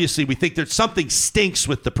so obviously we think there's something stinks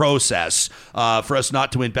with the process for us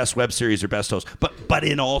not to win Best Web Series or Best Host. But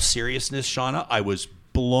in all seriousness, Shauna, I was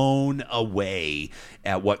blown away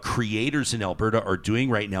at what creators in Alberta are doing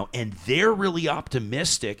right now, and they're really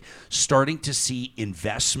optimistic, starting to see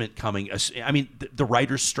investment coming. I mean, the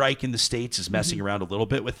writers' strike in the States is messing around a little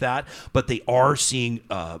bit with that, but they are seeing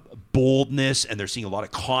boldness, and they're seeing a lot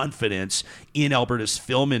of confidence in Alberta's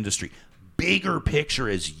film industry. Bigger picture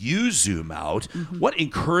as you zoom out, what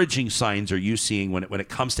encouraging signs are you seeing when it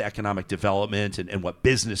comes to economic development and what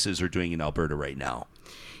businesses are doing in Alberta right now?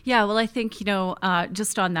 Yeah, well, I think,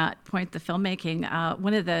 just on that point, the filmmaking,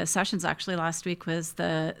 one of the sessions actually last week was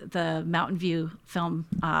the Mountain View Film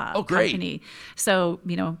Company. So,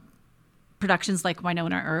 productions like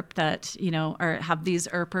Winona Earp that, have these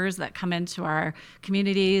Earpers that come into our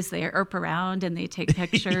communities. They Earp around and they take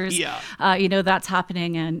pictures. That's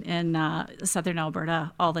happening in southern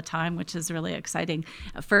Alberta all the time, which is really exciting.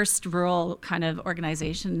 First rural kind of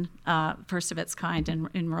organization, first of its kind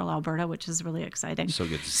in rural Alberta, which is really exciting. So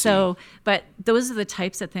good to see. But those are the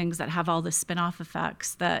types of things that have all the spin-off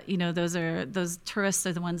effects that, those tourists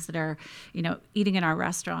are the ones that are, eating in our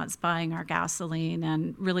restaurants, buying our gasoline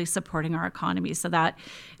and really supporting our economy. So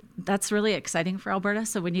that's really exciting for Alberta.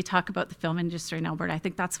 So when you talk about the film industry in Alberta, I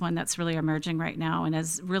think that's one that's really emerging right now and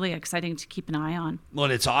is really exciting to keep an eye on. Well,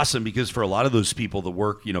 and it's awesome because for a lot of those people, the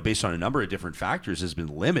work, based on a number of different factors has been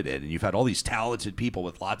limited. And you've had all these talented people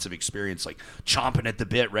with lots of experience, like chomping at the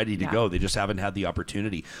bit, ready to go. They just haven't had the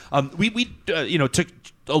opportunity. We took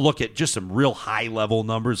a look at just some real high level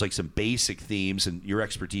numbers, like some basic themes, and your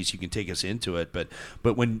expertise, you can take us into it. But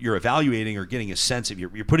when you're evaluating or getting a sense of,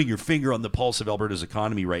 you're putting your finger on the pulse of Alberta's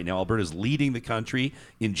economy right now. Alberta's leading the country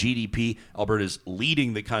in GDP. Alberta's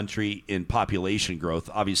leading the country in population growth.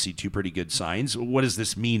 Obviously, two pretty good signs. What does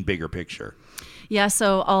this mean, bigger picture? Yeah,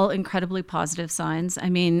 so all incredibly positive signs. I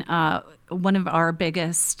mean, one of our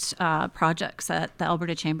biggest projects at the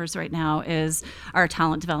Alberta Chambers right now is our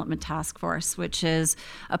Talent Development Task Force, which is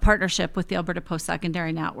a partnership with the Alberta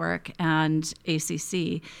Post-Secondary Network and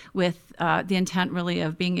ACC with the intent really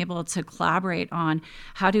of being able to collaborate on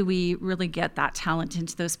how do we really get that talent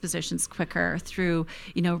into those positions quicker through,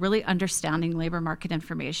 really understanding labor market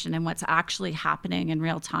information and what's actually happening in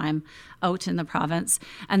real time out in the province.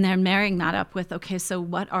 And then marrying that up with, okay, so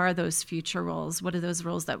what are those future roles? What are those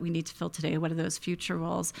roles that we need to fill today? What are those future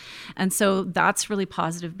roles? And so that's really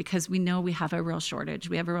positive because we know we have a real shortage.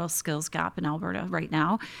 We have a real skills gap in Alberta right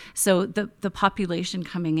now. So the population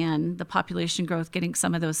coming in, the population growth, getting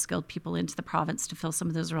some of those skilled people into the province to fill some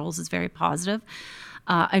of those roles is very positive.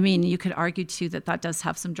 You could argue too that does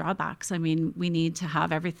have some drawbacks. I mean, we need to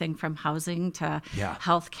have everything from housing to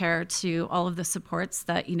healthcare to all of the supports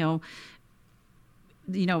that,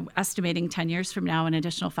 estimating 10 years from now, an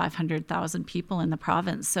additional 500,000 people in the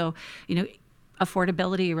province. So,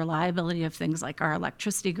 affordability, reliability of things like our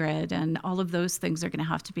electricity grid and all of those things are going to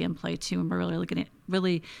have to be in play too. And we're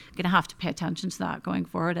really going to have to pay attention to that going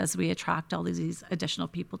forward as we attract all these additional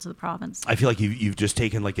people to the province. I feel like you've just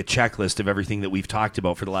taken like a checklist of everything that we've talked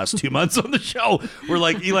about for the last 2 months on the show. We're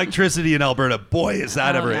like electricity in Alberta. Boy, is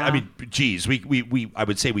that ever, yeah. I mean, geez, I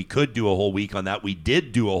would say we could do a whole week on that. We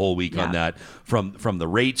did do a whole week on that, from the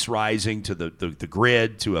rates rising to the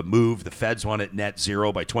grid, to a move. The feds want it net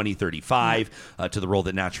zero by 2035, to the role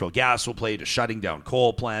that natural gas will play, to shutting down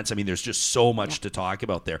coal plants. I mean, there's just so much to talk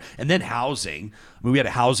about there. And then housing. I mean, we had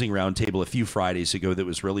a housing roundtable a few Fridays ago that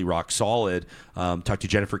was really rock solid. Talked to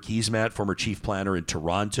Jennifer Keesmaat, former chief planner in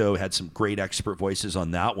Toronto, had some great expert voices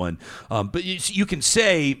on that one. But you can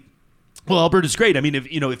say, well, Alberta's great. I mean,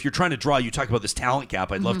 if you're trying to draw, you talk about this talent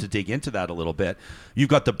gap. I'd love to dig into that a little bit. You've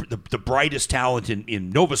got the brightest talent in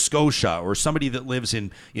Nova Scotia, or somebody that lives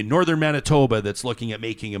in northern Manitoba that's looking at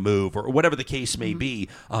making a move, or whatever the case may be.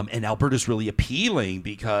 And Alberta's really appealing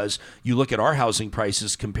because you look at our housing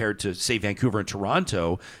prices compared to, say, Vancouver and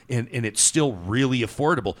Toronto, and it's still really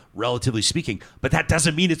affordable, relatively speaking. But that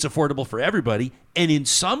doesn't mean it's affordable for everybody. And in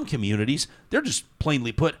some communities, they're just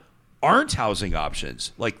plainly put, aren't housing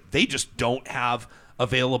options. Like, they just don't have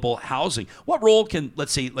available housing. What role can,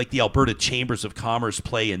 let's say, like the Alberta Chambers of Commerce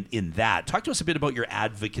play in that? Talk to us a bit about your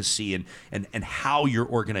advocacy and how your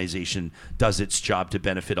organization does its job to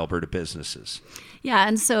benefit Alberta businesses. Yeah,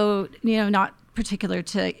 and so, not particular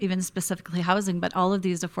to even specifically housing, but all of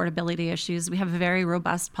these affordability issues, we have a very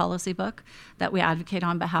robust policy book that we advocate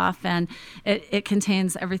on behalf, and it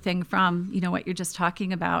contains everything from, what you're just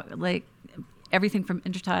talking about, like everything from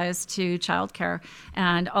interties to childcare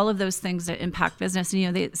and all of those things that impact business.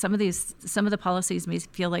 And, some of the policies may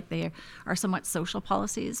feel like they are somewhat social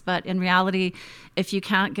policies, but in reality, if you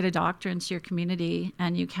can't get a doctor into your community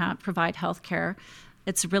and you can't provide healthcare,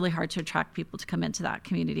 it's really hard to attract people to come into that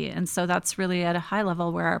community. And so that's really at a high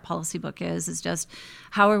level where our policy book is just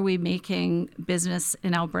how are we making business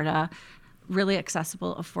in Alberta really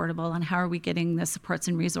accessible, affordable, and how are we getting the supports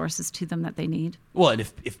and resources to them that they need? Well, and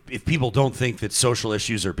if people don't think that social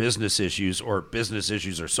issues are business issues, or business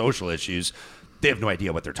issues are social issues, they have no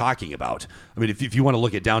idea what they're talking about. I mean, if you want to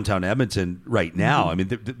look at downtown Edmonton right now, I mean,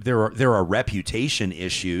 there are reputation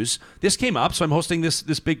issues. This came up, so I'm hosting this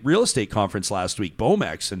big real estate conference last week,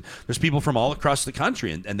 BOMEX, and there's people from all across the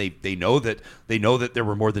country, and they know that there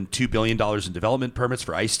were more than $2 billion in development permits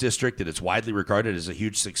for ICE District, that it's widely regarded as a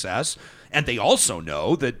huge success. And they also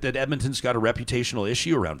know that Edmonton's got a reputational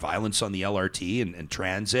issue around violence on the LRT and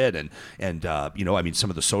transit and some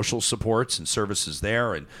of the social supports and services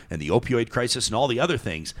there and the opioid crisis and all the other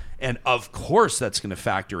things. And of course that's going to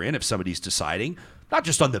factor in if somebody's deciding, not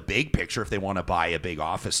just on the big picture, if they want to buy a big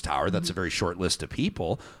office tower, that's a very short list of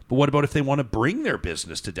people. But what about if they want to bring their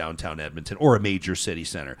business to downtown Edmonton or a major city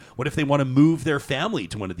center? What if they want to move their family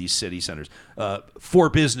to one of these city centers? For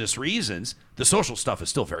business reasons, the social stuff is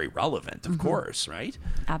still very relevant, of course, right?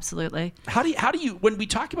 Absolutely. How do you, when we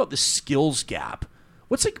talk about the skills gap,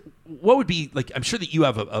 what would be, like, I'm sure that you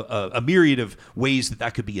have a myriad of ways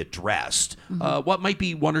that could be addressed. What might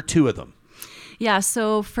be one or two of them? Yeah,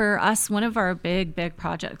 so for us, one of our big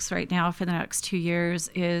projects right now for the next 2 years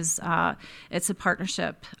is it's a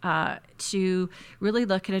partnership to really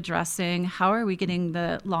look at addressing how are we getting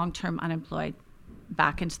the long-term unemployed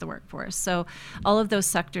back into the workforce. So all of those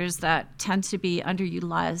sectors that tend to be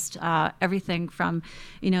underutilized, everything from,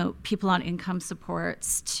 people on income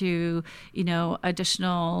supports to,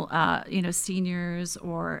 additional, seniors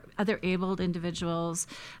or other abled individuals,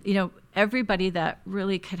 everybody that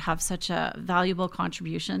really could have such a valuable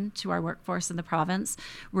contribution to our workforce in the province.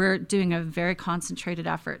 We're doing a very concentrated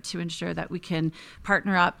effort to ensure that we can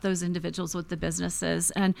partner up those individuals with the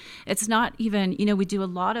businesses. And it's not even, we do a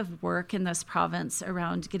lot of work in this province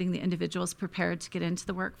around getting the individuals prepared to get into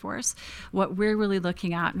the workforce. What we're really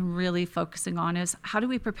looking at and really focusing on is how do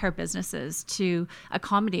we prepare businesses to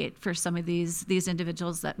accommodate for some of these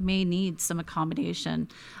individuals that may need some accommodation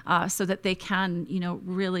so that they can,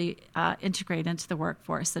 really integrate into the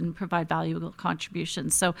workforce and provide valuable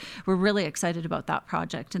contributions. So we're really excited about that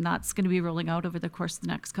project, and that's going to be rolling out over the course of the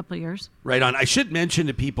next couple of years. Right on. I should mention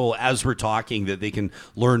to people as we're talking that they can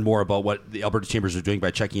learn more about what the Alberta Chambers are doing by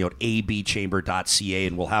checking out abchamber.ca,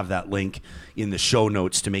 and we'll have that link in the show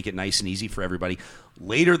notes to make it nice and easy for everybody.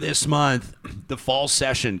 Later this month, the fall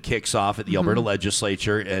session kicks off at the Alberta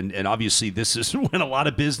Legislature, and obviously this is when a lot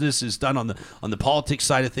of business is done on the politics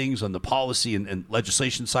side of things, on the policy and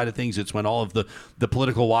legislation side of things. It's when all of the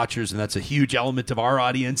political watchers, and that's a huge element of our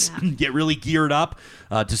audience, get really geared up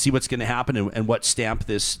to see what's going to happen and what stamp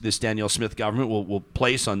this Danielle Smith government will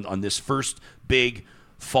place on this first big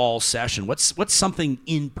fall session. What's something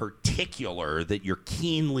in particular particular that you're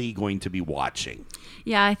keenly going to be watching?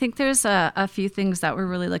 Yeah, I think there's a few things that we're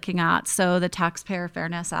really looking at. So the Taxpayer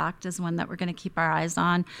Fairness Act is one that we're going to keep our eyes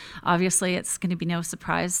on. Obviously, it's going to be no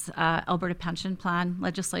surprise, Alberta Pension Plan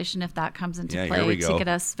legislation, if that comes into play, to get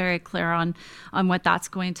us very clear on what that's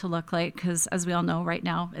going to look like. Because as we all know right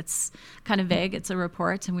now, it's kind of vague. It's a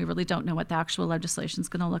report, and we really don't know what the actual legislation is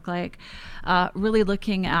going to look like. Really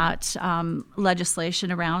looking at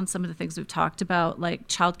legislation around some of the things we've talked about, like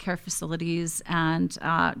childcare facilities and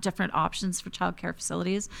different options for childcare facilities,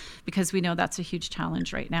 because we know that's a huge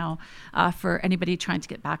challenge right now for anybody trying to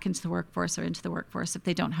get back into the workforce or into the workforce if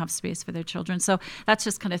they don't have space for their children. So that's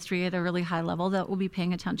just kind of three at a really high level that we'll be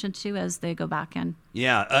paying attention to as they go back in.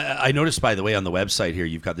 Yeah, I noticed, by the way, on the website here,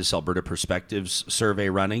 you've got this Alberta Perspectives survey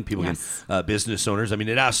running. People can, business owners, I mean,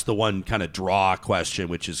 it asks the one kind of draw question,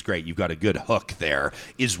 which is great. You've got a good hook there.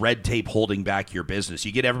 Is red tape holding back your business?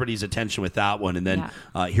 You get everybody's attention with that one, and then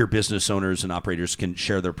here business owners and operators can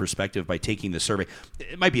share their perspective by taking the survey.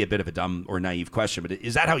 It might be a bit of a dumb or naive question, but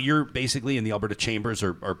is that how you're basically in the Alberta Chambers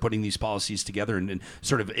are putting these policies together and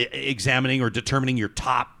sort of examining or determining your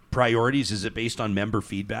top priorities? Is it based on member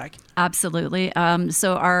feedback? Absolutely.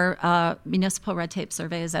 So our municipal red tape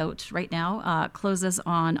survey is out right now, closes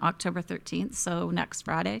on October 13th, so next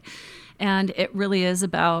Friday. And it really is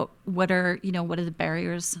about what are the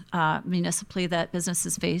barriers municipally that business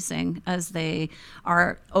is facing as they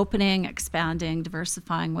are opening, expanding,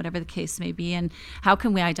 diversifying, whatever the case may be, and how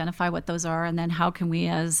can we identify what those are, and then how can we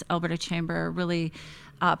as Alberta Chamber really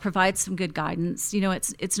provide some good guidance.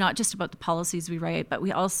 It's not just about the policies we write, but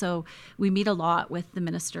we meet a lot with the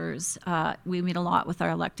ministers. We meet a lot with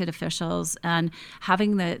our elected officials, and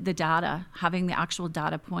having the data, having the actual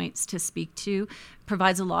data points to speak to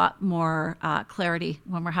provides a lot more clarity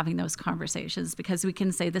when we're having those conversations, because we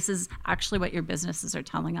can say this is actually what your businesses are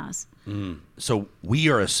telling us. So we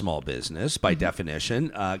are a small business by definition.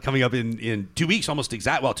 Coming up in 2 weeks,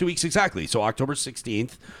 2 weeks exactly. So October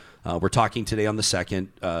 16th. We're talking today on the 2nd.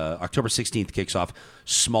 October 16th kicks off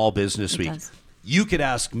Small Business Week. You could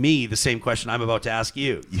ask me the same question I'm about to ask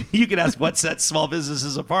you. You could ask what sets small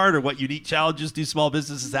businesses apart, or what unique challenges do small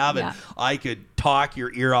businesses have, and I could talk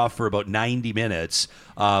your ear off for about 90 minutes.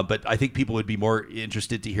 But I think people would be more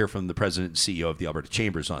interested to hear from the president and CEO of the Alberta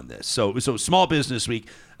Chambers on this. So Small Business Week,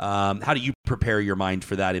 how do you prepare your mind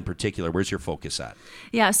for that in particular? Where's your focus at?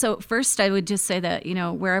 Yeah, so first I would just say that,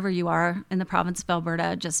 wherever you are in the province of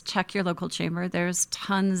Alberta, just check your local chamber. There's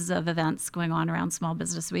tons of events going on around Small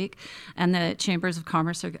Business Week, and the Chambers of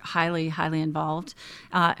Commerce are highly, highly involved.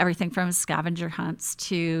 Everything from scavenger hunts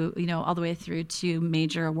to, all the way through to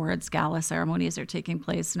major awards, gala ceremonies are taking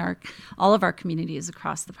place in all of our communities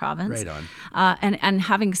across the province. Right on. And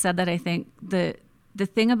having said that, I think the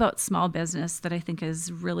thing about small business that I think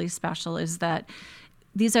is really special is that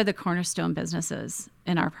these are the cornerstone businesses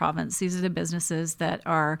in our province. These are the businesses that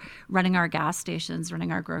are running our gas stations,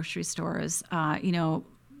 running our grocery stores,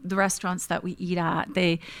 the restaurants that we eat at.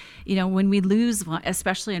 They, when we lose one,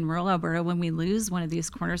 especially in rural Alberta, when we lose one of these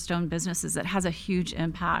cornerstone businesses, it has a huge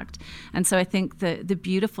impact. And so I think the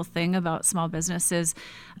beautiful thing about small business is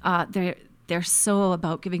they're so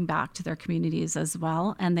about giving back to their communities as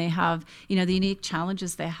well. And they have, the unique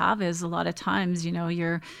challenges they have is a lot of times,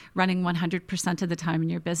 you're running 100% of the time in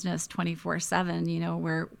your business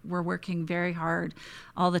 24/7. We're working very hard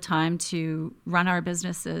all the time to run our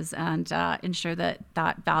businesses and ensure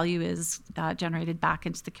that value is generated back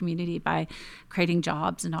into the community by creating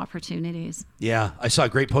jobs and opportunities. Yeah, I saw a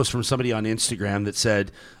great post from somebody on Instagram that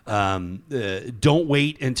said, don't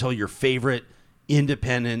wait until your favorite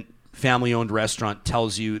independent family-owned restaurant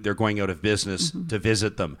tells you they're going out of business to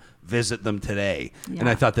visit them. Visit them today. Yeah. And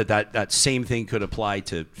I thought that same thing could apply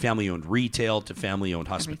to family-owned retail, to family-owned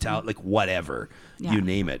hospitality, like whatever, you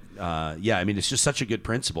name it. It's just such a good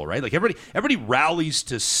principle, right? Like everybody rallies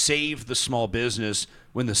to save the small business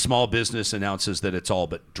when the small business announces that it's all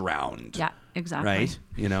but drowned. Yeah, exactly. Right?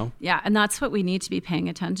 Yeah, and that's what we need to be paying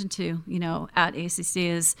attention to, at ACC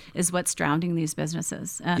is what's drowning these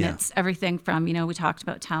businesses. And it's everything from, we talked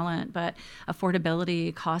about talent, but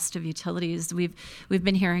affordability, cost of utilities. We've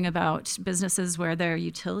been hearing about businesses where their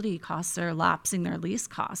utility costs are lapsing their lease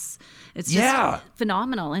costs. It's just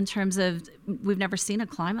phenomenal in terms of, we've never seen a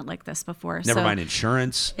climate like this before. Never mind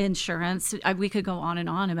insurance. We could go on and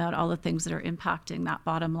on about all the things that are impacting that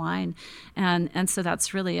bottom line. And so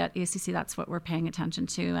that's really at ACC, that's what we're paying attention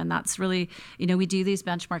to. And that's really, we do these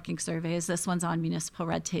benchmarking surveys. This one's on municipal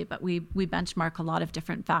red tape, but we benchmark a lot of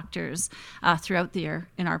different factors throughout the year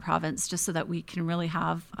in our province, just so that we can really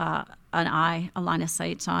have a line of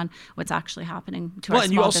sight on what's actually happening to our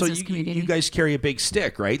small business community. You guys carry a big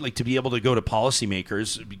stick, right? Like to be able to go to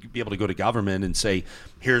policymakers, be able to go to government and say,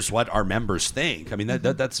 here's what our members think. I mean,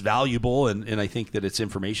 that's valuable. And I think that it's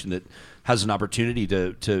information that has an opportunity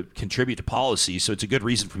to contribute to policy. So it's a good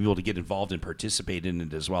reason for people to get involved and participate in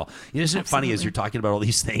it as well. Isn't it funny as you're talking about all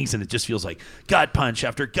these things and it just feels like gut punch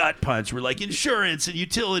after gut punch. We're like insurance and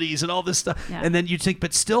utilities and all this stuff. Yeah. And then you think,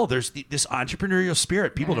 but still there's this entrepreneurial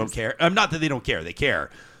spirit. People don't care. Not that they don't care. They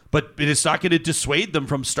care. But it's not going to dissuade them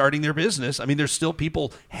from starting their business. I mean, there's still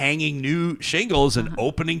people hanging new shingles and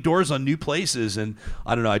opening doors on new places. And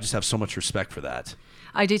I don't know. I just have so much respect for that.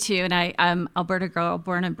 I do too, and I'm Alberta girl,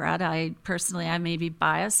 born and bred. I may be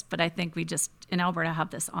biased, but I think we just in Alberta have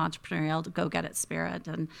this entrepreneurial go-get-it spirit,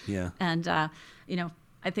 and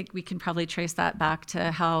I think we can probably trace that back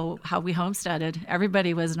to how we homesteaded.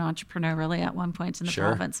 Everybody was an entrepreneur really at one point in the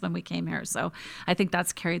province when we came here. So I think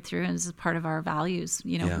that's carried through and is part of our values.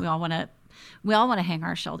 We all want to hang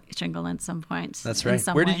our shingle at some point. That's right.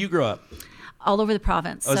 Where did you grow up? All over the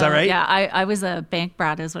province. Oh, is that right? Yeah, I was a bank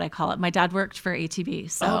brat is what I call it. My dad worked for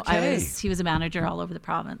ATB, so he was a manager all over the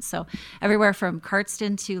province. So everywhere from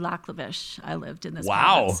Cardston to Lac La Biche, I lived in this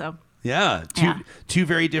province. So yeah, two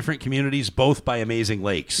very different communities, both by amazing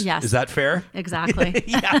lakes. Yes. Is that fair? Exactly.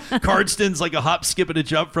 Yeah. Cardston's like a hop, skip, and a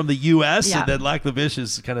jump from the U.S., and then Lac La Biche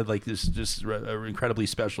is kind of like this just incredibly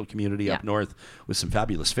special community up north with some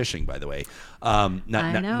fabulous fishing, by the way.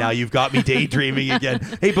 Now you've got me daydreaming again.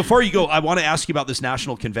 Hey, before you go, I want to ask you about this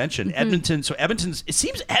national convention. Edmonton. So it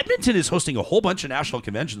seems Edmonton is hosting a whole bunch of national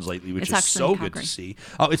conventions lately, which is so good to see.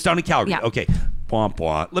 Oh, it's down in Calgary. Yeah. Okay.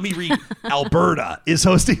 Let me read. Alberta is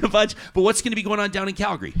hosting a bunch, but what's going to be going on down in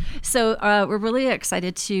Calgary? So we're really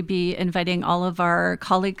excited to be inviting all of our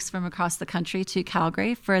colleagues from across the country to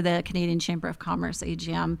Calgary for the Canadian Chamber of Commerce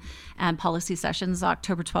AGM and policy sessions,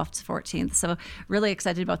 October 12th to 14th. So really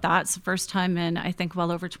excited about that. It's the first time in, I think,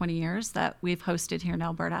 well over 20 years that we've hosted here in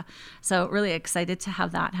Alberta. So really excited to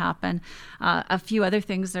have that happen. A few other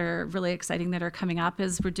things that are really exciting that are coming up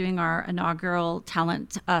is we're doing our inaugural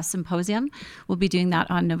talent symposium. We'll be doing that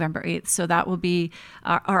on November 8th. So that will be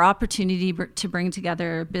our opportunity to bring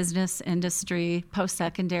together business, industry,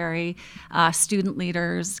 post-secondary, student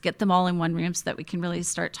leaders, get them all in one room so that we can really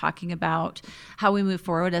start talking about how we move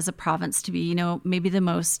forward as a province to be, maybe the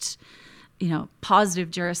most positive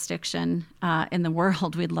jurisdiction in the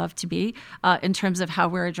world we'd love to be in terms of how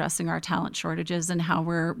we're addressing our talent shortages and how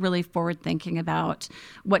we're really forward thinking about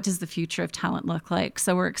what does the future of talent look like.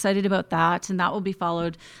 So we're excited about that, and that will be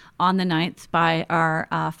followed on the 9th by our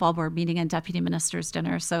fall board meeting and deputy minister's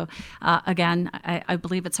dinner. So again, I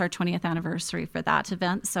believe it's our 20th anniversary for that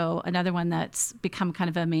event. So another one that's become kind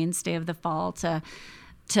of a mainstay of the fall to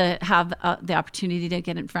have the opportunity to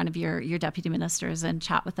get in front of your deputy ministers and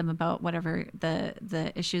chat with them about whatever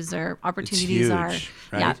the issues or opportunities are. Right?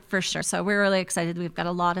 Yeah, for sure. So we're really excited. We've got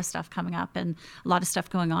a lot of stuff coming up and a lot of stuff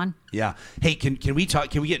going on. Yeah. Hey, can we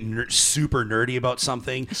talk? Can we get super nerdy about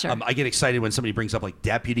something? Sure. I get excited when somebody brings up like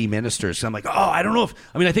deputy ministers. I'm like, I don't know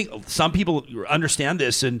I think some people understand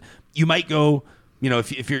this, and you might go,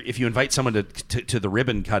 if you invite someone to the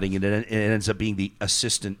ribbon cutting and it ends up being the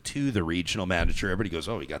assistant to the regional manager, everybody goes,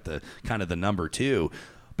 we got the kind of the number two.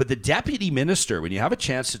 But the deputy minister, when you have a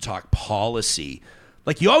chance to talk policy,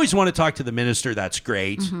 like you always want to talk to the minister, that's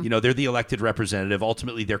great. Mm-hmm. They're the elected representative.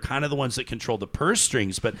 Ultimately, they're kind of the ones that control the purse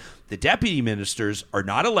strings. But the deputy ministers are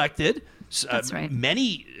not elected. That's right.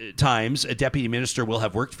 Many times a deputy minister will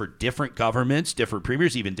have worked for different governments, different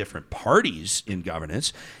premiers, even different parties in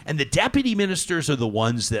governance. And the deputy ministers are the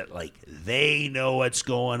ones that they know what's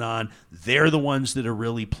going on. They're the ones that are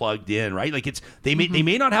really plugged in, right? Like they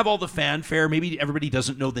may not have all the fanfare. Maybe everybody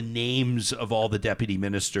doesn't know the names of all the deputy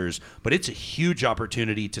ministers, but it's a huge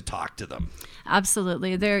opportunity to talk to them.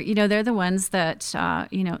 Absolutely. They're the ones that,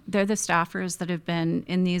 they're the staffers that have been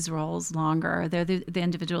in these roles longer. They're the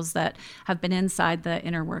individuals that have been inside the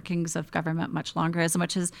inner workings of government much longer, as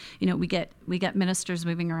much as, we get ministers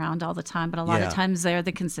moving around all the time, but a lot of times they're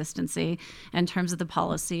the consistency in terms of the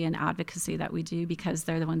policy and advocacy that we do, because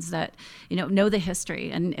they're the ones that, know the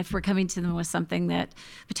history. And if we're coming to them with something that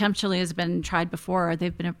potentially has been tried before, or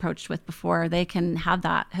they've been approached with before, they can have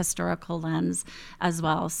that historical lens as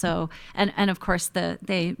well. So, and of course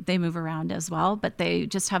they move around as well, but they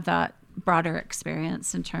just have that broader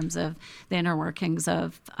experience in terms of the inner workings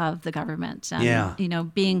of the government.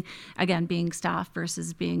 And, being staff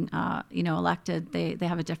versus being, elected, they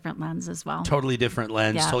have a different lens as well. Totally different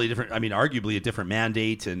lens, totally different. I mean, arguably a different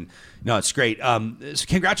mandate. And no, it's great. So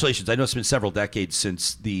congratulations. I know it's been several decades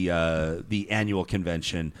since the annual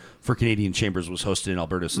convention for Canadian Chambers was hosted in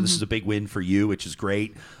Alberta. So this is a big win for you, which is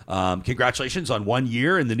great. Congratulations on 1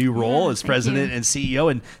 year in the new role as president and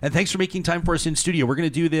CEO. And thanks for making time for us in studio. We're going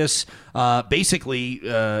to do this we're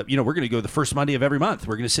going to go the first Monday of every month.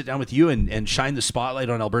 We're going to sit down with you and shine the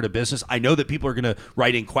spotlight on Alberta business. I know that people are going to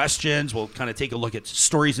write in questions. We'll kind of take a look at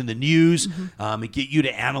stories in the news and get you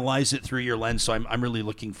to analyze it through your lens. So I'm really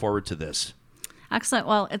looking forward to this. Excellent.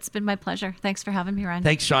 Well, it's been my pleasure. Thanks for having me, Ryan.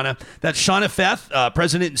 Thanks, Shauna. That's Shauna Feth,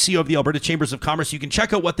 President and CEO of the Alberta Chambers of Commerce. You can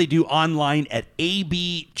check out what they do online at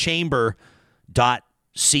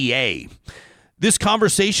abchamber.ca. This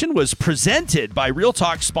conversation was presented by Real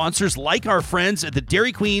Talk sponsors like our friends at the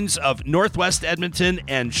Dairy Queens of Northwest Edmonton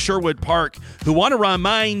and Sherwood Park, who want to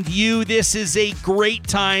remind you this is a great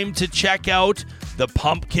time to check out the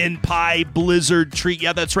pumpkin pie blizzard treat.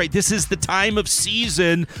 Yeah, that's right. This is the time of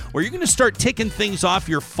season where you're going to start ticking things off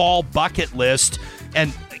your fall bucket list,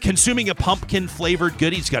 and consuming a pumpkin-flavored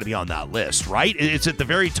goodie's got to be on that list, right? It's at the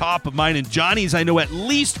very top of mine. And Johnny's, I know at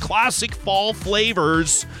least classic fall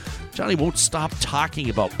flavors. Johnny won't stop talking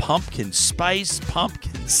about pumpkin spice.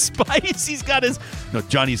 He's got his... No,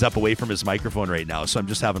 Johnny's up away from his microphone right now, so I'm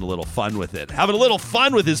just having a little fun with it. Having a little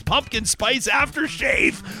fun with his pumpkin spice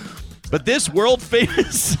aftershave. But this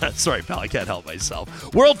world-famous... Sorry, pal, I can't help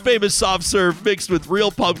myself. World-famous soft serve mixed with real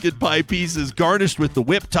pumpkin pie pieces, garnished with the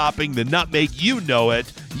whipped topping, the nutmeg. You know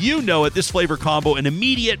it. This flavor combo, an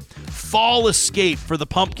immediate fall escape for the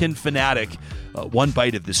pumpkin fanatic. One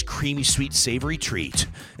bite of this creamy, sweet, savory treat,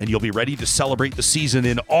 and you'll be ready to celebrate the season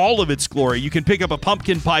in all of its glory. You can pick up a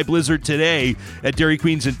pumpkin pie blizzard today at Dairy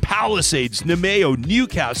Queens in Palisades, Nemeo,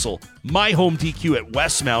 Newcastle, My Home DQ at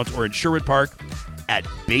Westmount, or in Sherwood Park at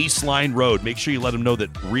Baseline Road. Make sure you let them know that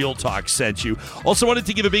Real Talk sent you. Also wanted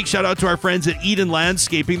to give a big shout out to our friends at Eden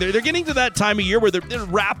Landscaping. They're getting to that time of year where they're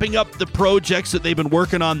wrapping up the projects that they've been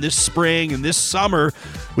working on this spring and this summer,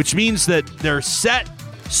 which means that they're set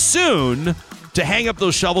soon to hang up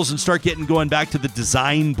those shovels and start getting going back to the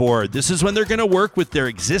design board. This is when they're going to work with their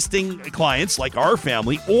existing clients like our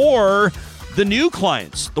family, or the new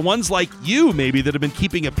clients, the ones like you maybe that have been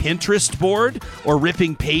keeping a Pinterest board or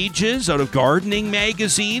ripping pages out of gardening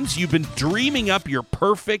magazines. You've been dreaming up your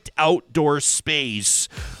perfect outdoor space.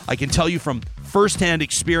 I can tell you from firsthand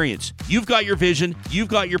experience, you've got your vision, you've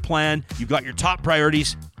got your plan, you've got your top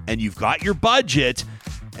priorities, and you've got your budget.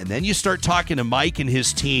 And then you start talking to Mike and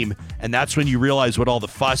his team, and that's when you realize what all the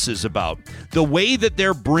fuss is about. The way that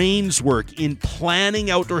their brains work in planning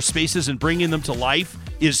outdoor spaces and bringing them to life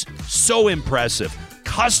is so impressive.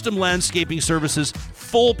 Custom landscaping services,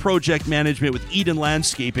 full project management with Eden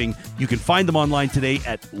Landscaping. You can find them online today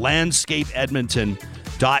at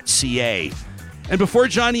landscapeedmonton.ca. And before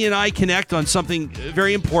Johnny and I connect on something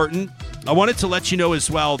very important, I wanted to let you know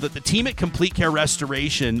as well that the team at Complete Care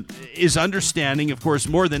Restoration is understanding, of course,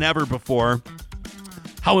 more than ever before,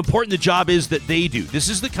 how important the job is that they do. This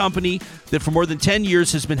is the company that for more than 10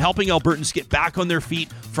 years has been helping Albertans get back on their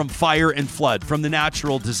feet from fire and flood, from the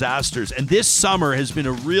natural disasters. And this summer has been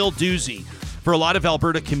a real doozy for a lot of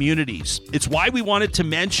Alberta communities. It's why we wanted to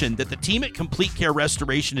mention that the team at Complete Care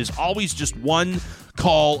Restoration is always just one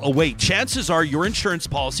call away. Chances are your insurance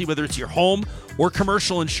policy, whether it's your home or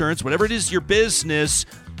commercial insurance, whatever it is your business,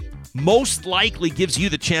 most likely gives you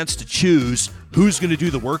the chance to choose who's going to do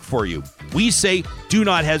the work for you. We say do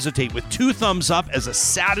not hesitate. With 2 thumbs up as a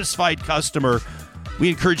satisfied customer, we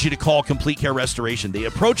encourage you to call Complete Care Restoration. They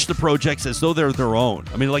approach the projects as though they're their own.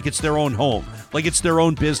 I mean, like it's their own home, like it's their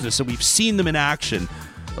own business, and we've seen them in action.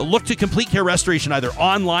 Look to Complete Care Restoration either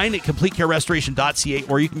online at completecarerestoration.ca,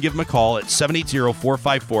 or you can give them a call at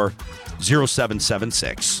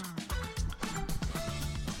 780-454-0776.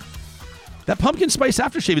 That pumpkin spice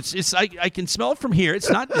aftershave, I can smell it from here. It's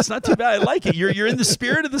not too bad. I like it. You're in the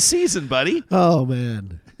spirit of the season, buddy. Oh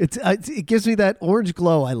man. It gives me that orange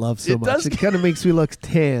glow I love so much. It kind of makes me look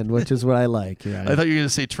tan, which is what I like. Right? I thought you were going to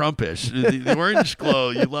say Trumpish. The orange glow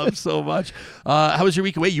you love so much. How was your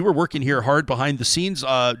week away? You were working here hard behind the scenes,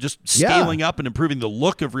 just scaling up and improving the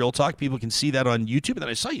look of Real Talk. People can see that on YouTube. And then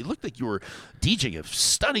I saw you looked like you were DJing a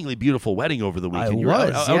stunningly beautiful wedding over the weekend. You were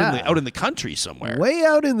out in the country somewhere. Way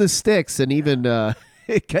out in the sticks, and even...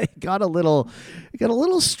 it got a little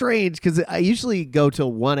strange because I usually go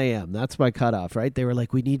till 1 a.m. That's my cutoff, right? They were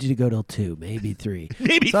like, we need you to go till 2, maybe 3.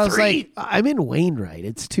 So I was like, I'm in Wainwright.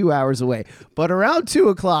 It's 2 hours away. But around 2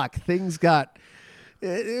 o'clock, things got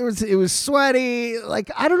It was sweaty. Like,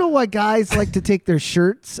 I don't know why guys like to take their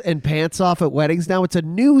shirts and pants off at weddings. Now it's a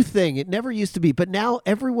new thing. It never used to be, but now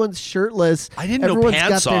everyone's shirtless. I didn't know Everyone's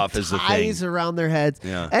pants got their off is the ties thing. around their heads.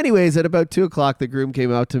 Yeah. Anyways, at about 2:00, the groom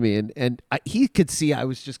came out to me, and he could see I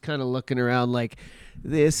was just kind of looking around like,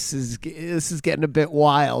 this is getting a bit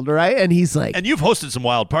wild, right? And he's like, And you've hosted some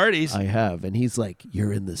wild parties. I have. And he's like,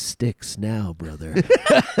 you're in the sticks now, brother.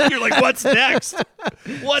 You're like, what's next?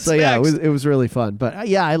 What's So next? yeah, it was really fun. But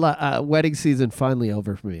wedding season finally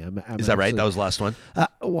over for me. I'm Is that right? actually- That was the last one?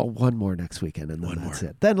 well, one more next weekend, and then that's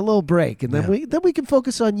it. Then a little break, and then we can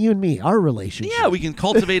focus on you and me, our relationship. Yeah, we can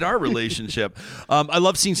cultivate our relationship. I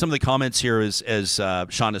love seeing some of the comments here as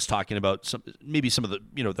Sean is talking about some of the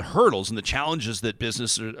the hurdles and the challenges that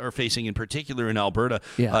business are facing, in particular in Alberta.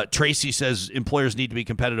 Yeah. Tracy says employers need to be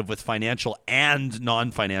competitive with financial and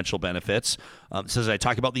non-financial benefits. Says I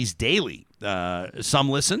talk about these daily. Some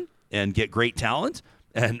listen and get great talent,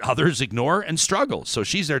 and others ignore and struggle. So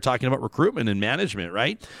she's there talking about recruitment and management,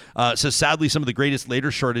 right? Says sadly, some of the greatest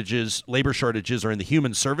labor shortages are in the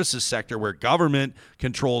human services sector, where government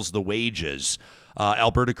controls the wages.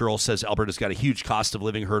 Alberta Girl says Alberta's got a huge cost of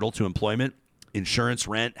living hurdle to employment. Insurance,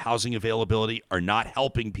 rent, housing availability are not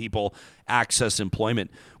helping people access employment,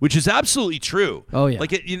 which is absolutely true. Oh, yeah.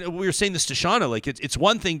 Like, we were saying this to Shauna, like it's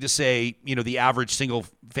one thing to say, the average single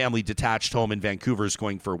family detached home in Vancouver is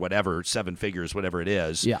going for whatever, 7 figures, whatever it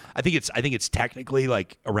is. Yeah. I think it's technically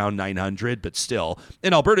like around 900, but still.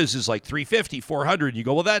 And Alberta's is like 350, 400. You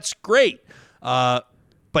go, well, that's great. But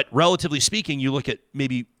relatively speaking, you look at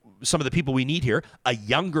maybe some of the people we need here, a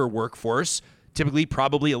younger workforce, typically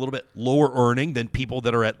probably a little bit lower earning than people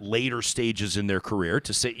that are at later stages in their career,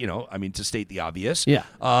 to say, to state the obvious. Yeah.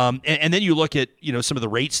 And then you look at, some of the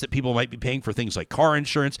rates that people might be paying for things like car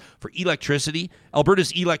insurance, for electricity.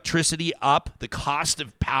 Alberta's electricity up, the cost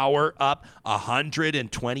of power up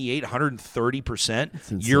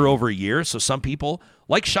 130% year over year. So some people,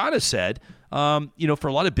 like Shauna said, for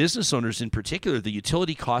a lot of business owners in particular, the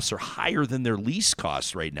utility costs are higher than their lease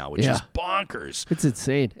costs right now, which is bonkers. It's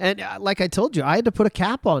insane. And like I told you, I had to put a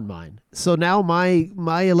cap on mine. So now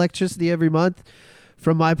my electricity every month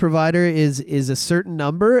from my provider is a certain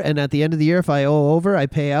number, and at the end of the year, if I owe over, I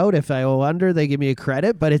pay out. If I owe under, they give me a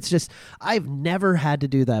credit. But it's just, I've never had to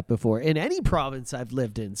do that before in any province I've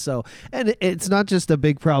lived in. So, and it's not just a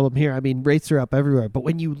big problem here. I mean, rates are up everywhere. But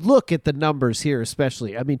when you look at the numbers here,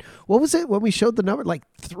 especially, I mean, what was it when we showed the number? Like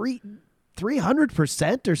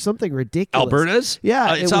 300% or something ridiculous. Alberta's?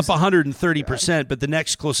 Yeah. It's up 130%, but the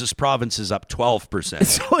next closest province is up 12%.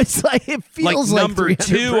 So it's like, it feels like number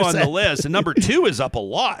 2 on the 300%. list. And number 2 is up a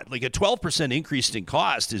lot. Like a 12% increase in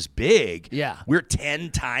cost is big. Yeah. We're 10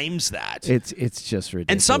 times that. It's just ridiculous.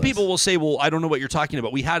 And some people will say, well, I don't know what you're talking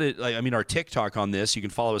about. We had it, our TikTok on this, you can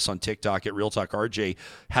follow us on TikTok at Real Talk RJ,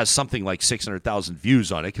 has something like 600,000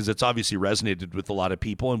 views on it, because it's obviously resonated with a lot of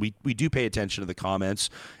people. And we do pay attention to the comments.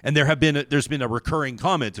 And there's been a recurring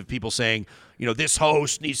comment of people saying, this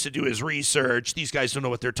host needs to do his research. These guys don't know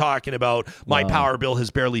what they're talking about. My power bill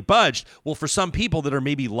has barely budged. Well, for some people that are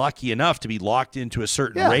maybe lucky enough to be locked into a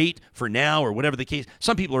certain rate for now or whatever the case,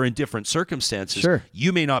 some people are in different circumstances. Sure.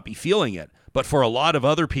 You may not be feeling it. But for a lot of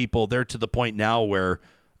other people, they're to the point now where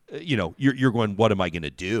you're going, what am I going to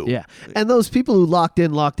do? Yeah. And those people who locked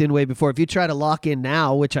in way before, if you try to lock in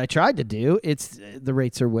now, which I tried to do, the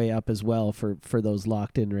rates are way up as well for those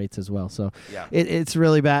locked in rates as well. So it's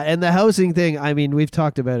really bad. And the housing thing, I mean, we've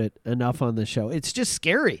talked about it enough on the show. It's just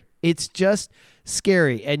scary. It's just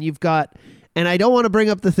scary. And you've got, and I don't want to bring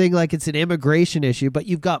up the thing like it's an immigration issue, but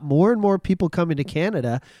you've got more and more people coming to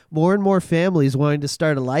Canada, more and more families wanting to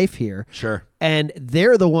start a life here. Sure. And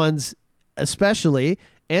they're the ones, especially,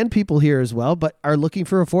 and people here as well, but are looking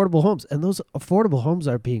for affordable homes. And those affordable homes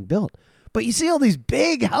are being built. But you see all these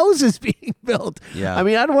big houses being built. Yeah. I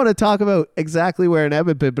mean, I don't want to talk about exactly where in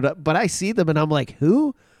Edmonton, but I see them and I'm like,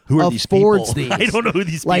 who are these people? affords these? I don't know who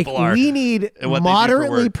these people are. We need and what they do for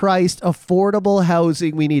moderately work. priced, affordable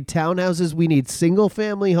housing. We need townhouses. We need single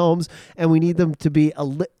family homes, and we need them to be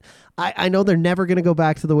I know they're never going to go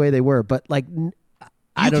back to the way they were, but like,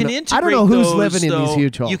 I don't know who's those, living in these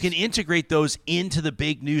huge homes. You can integrate those into the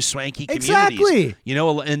big new swanky communities. Exactly.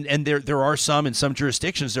 And there are some in some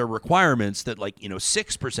jurisdictions, there are requirements that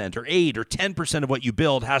 6% or 8 or 10% of what you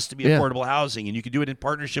build has to be affordable housing, and you can do it in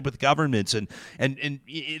partnership with governments, and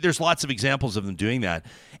there's lots of examples of them doing that.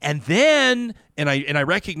 And then I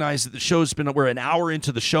recognize that we're an hour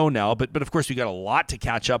into the show now, but of course we got a lot to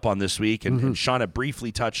catch up on this week, and Shauna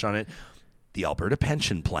briefly touched on it. the Alberta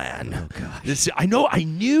Pension Plan. Oh, gosh. I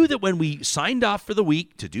knew that when we signed off for the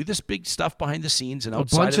week to do this big stuff behind the scenes and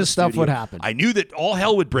outside a bunch of stuff studio, would happen. I knew that all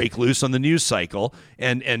hell would break loose on the news cycle,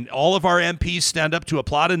 and all of our MPs stand up to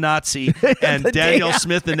applaud a Nazi, and Danielle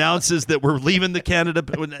Smith announces that we're leaving the Canada.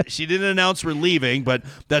 She didn't announce we're leaving, but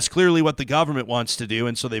that's clearly what the government wants to do,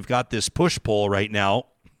 and so they've got this push poll right now.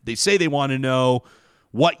 They say they want to know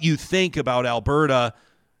what you think about Alberta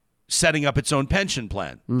setting up its own pension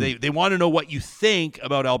plan. They want to know what you think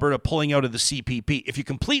about Alberta pulling out of the CPP. If you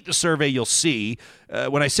complete the survey, you'll see,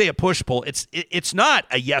 when I say a push poll, it's not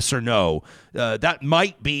a yes or no. That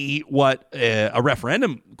might be what a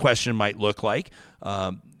referendum question might look like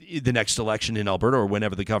the next election in Alberta or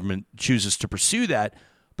whenever the government chooses to pursue that.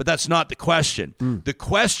 But that's not the question. The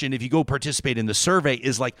question, if you go participate in the survey,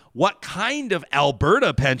 is like, what kind of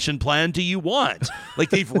Alberta pension plan do you want? Like,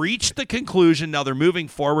 they've reached the conclusion. Now they're moving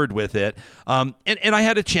forward with it. And I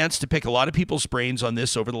had a chance to pick a lot of people's brains on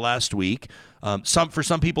this over the last week. For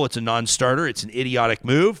some people, it's a non-starter. It's an idiotic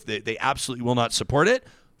move. They absolutely will not support it.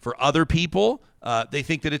 For other people, they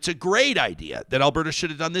think that it's a great idea, that Alberta should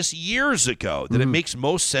have done this years ago, that it makes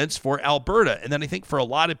most sense for Alberta. And then I think for a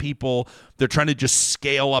lot of people, they're trying to just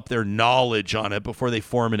scale up their knowledge on it before they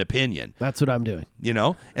form an opinion. That's what I'm doing. You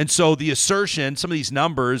know? And so the assertion, some of these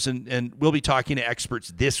numbers, and we'll be talking to experts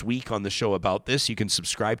this week on the show about this. You can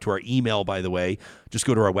subscribe to our email, by the way. Just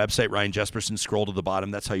go to our website, Ryan Jesperson, scroll to the bottom.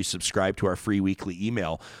 That's how you subscribe to our free weekly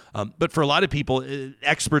email. But for a lot of people,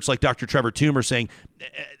 experts like Dr. Trevor Toom are saying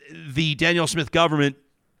the Danielle Smith government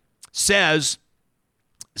says,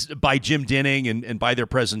 by Jim Dinning and by their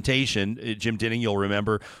presentation, Jim Dinning, you'll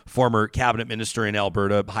remember, former cabinet minister in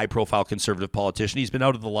Alberta, high-profile conservative politician. He's been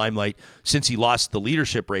out of the limelight since he lost the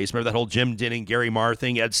leadership race. Remember that whole Jim Dinning, Gary Marr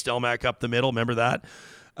thing, Ed Stelmach up the middle? Remember that?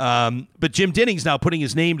 But Jim Dinning's now putting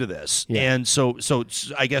his name to this. Yeah. And so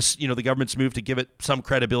I guess, the government's moved to give it some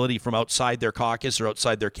credibility from outside their caucus or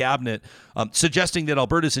outside their cabinet, suggesting that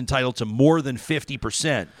Alberta is entitled to more than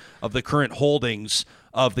 50% of the current holdings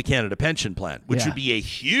of the Canada Pension Plan, which would be a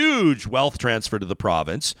huge wealth transfer to the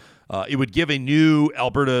province. It would give a new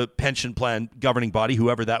Alberta Pension Plan governing body,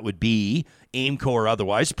 whoever that would be, AIMCO or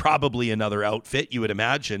otherwise, probably another outfit, you would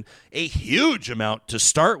imagine, a huge amount to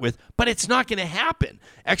start with, but it's not going to happen.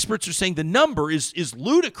 Experts are saying the number is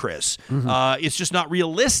ludicrous. It's just not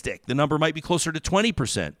realistic. The number might be closer to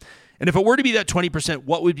 20%. And if it were to be that 20%,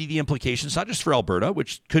 what would be the implications, not just for Alberta,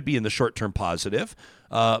 which could be in the short term positive,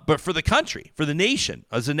 but for the country, for the nation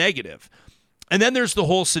as a negative? And then there's the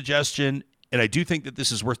whole suggestion, and I do think that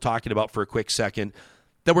this is worth talking about for a quick second,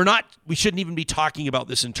 that we shouldn't even be talking about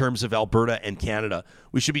this in terms of Alberta and Canada.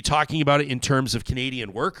 We should be talking about it in terms of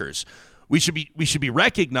Canadian workers. We should be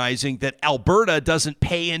recognizing that Alberta doesn't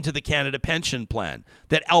pay into the Canada Pension Plan,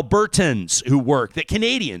 that Albertans who work, that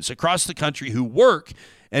Canadians across the country who work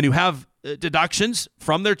and who have deductions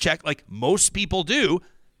from their check, like most people do,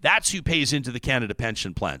 that's who pays into the Canada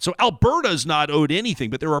Pension Plan. So Alberta's not owed anything,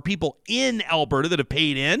 but there are people in Alberta that have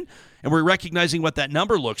paid in, and we're recognizing what that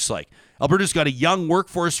number looks like. Alberta's got a young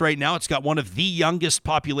workforce right now. It's got one of the youngest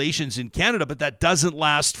populations in Canada, but that doesn't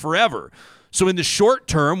last forever. So in the short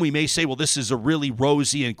term, we may say, well, this is a really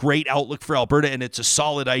rosy and great outlook for Alberta, and it's a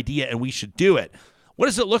solid idea, and we should do it. What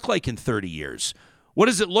does it look like in 30 years? What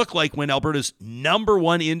does it look like when Alberta's number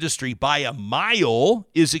one industry by a mile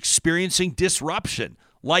is experiencing disruption?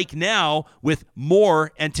 Like now, with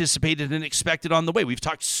more anticipated and expected on the way. We've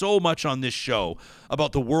talked so much on this show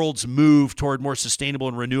about the world's move toward more sustainable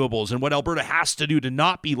and renewables and what Alberta has to do to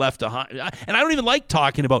not be left behind. And I don't even like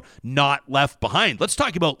talking about not left behind. Let's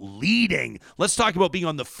talk about leading. Let's talk about being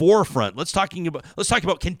on the forefront. Let's talk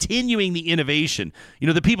about continuing the innovation.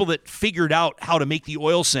 The people that figured out how to make the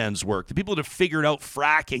oil sands work, the people that have figured out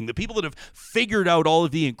fracking, the people that have figured out all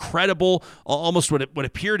of the incredible, almost what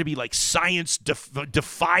appear to be like science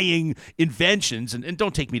defying inventions. And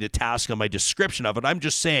don't take me to task on my description of it. I'm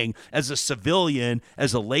just saying, as a civilian,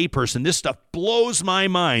 as a layperson, this stuff blows my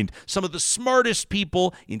mind. Some of the smartest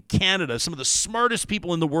people in Canada, some of the smartest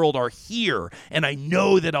people in the world are here. And I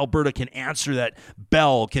know that Alberta can answer that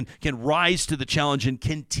bell, can rise to the challenge and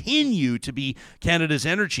continue to be Canada's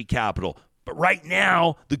energy capital. But right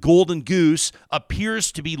now, the golden goose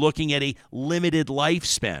appears to be looking at a limited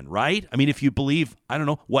lifespan, right? I mean, if you believe, I don't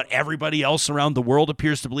know, what everybody else around the world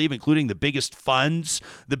appears to believe, including the biggest funds,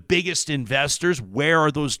 the biggest investors, where are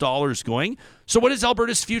those dollars going? So what does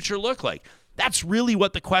Alberta's future look like? That's really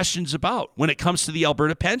what the question's about when it comes to the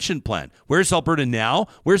Alberta Pension Plan. Where's Alberta now?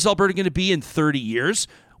 Where's Alberta going to be in 30 years?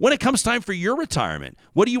 When it comes time for your retirement,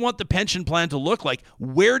 what do you want the pension plan to look like?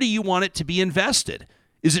 Where do you want it to be invested?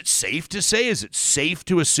 Is it safe to say, is it safe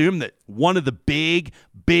to assume that one of the big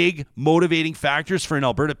motivating factors for an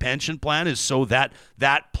Alberta pension plan is so that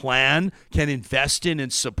that plan can invest in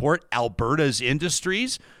and support Alberta's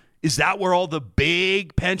industries? Is that where all the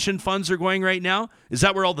big pension funds are going right now? Is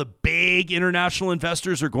that where all the big international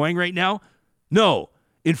investors are going right now? No.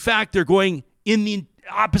 In fact, they're going in the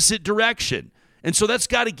opposite direction. And so that's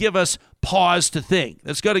got to give us pause to think.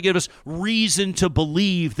 That's got to give us reason to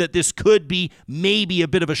believe that this could be maybe a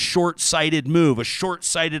bit of a short-sighted move, a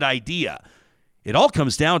short-sighted idea. It all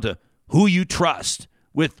comes down to who you trust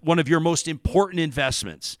with one of your most important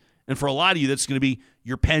investments. And for a lot of you, that's going to be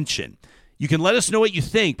your pension. You can let us know what you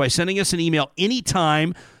think by sending us an email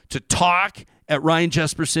anytime to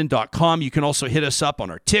talk@ryanjesperson.com. You can also hit us up on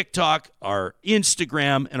our TikTok, our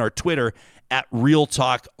Instagram, and our Twitter at Real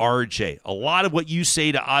Talk RJ. A lot of what you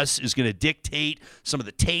say to us is going to dictate some of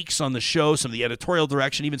the takes on the show, some of the editorial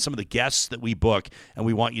direction, even some of the guests that we book, and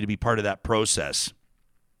we want you to be part of that process.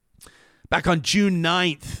 Back on June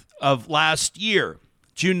 9th of last year,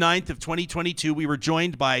 June 9th of 2022, we were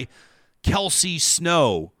joined by Kelsey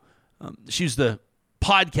Snow. She's the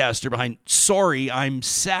podcaster behind Sorry, I'm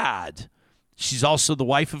Sad. She's also the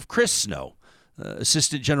wife of Chris Snow,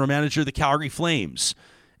 assistant general manager of the Calgary Flames.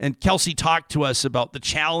 And Kelsey talked to us about the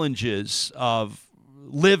challenges of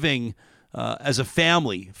living as a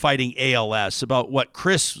family fighting ALS, about what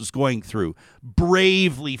Chris was going through,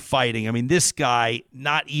 bravely fighting. I mean, this guy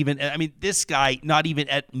not even at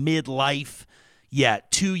midlife yet.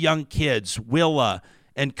 2 young kids, Willa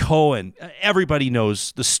and Cohen. Everybody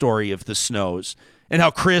knows the story of the Snows and how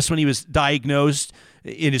Chris, when he was diagnosed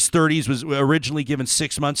in his 30s, was originally given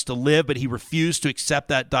 6 months to live, but he refused to accept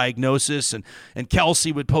that diagnosis. And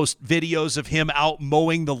Kelsey would post videos of him out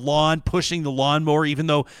mowing the lawn, pushing the lawnmower, even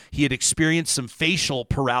though he had experienced some facial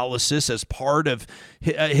paralysis as part of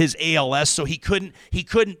his ALS. So he couldn't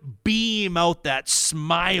beam out that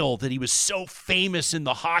smile that he was so famous in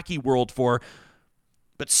the hockey world for.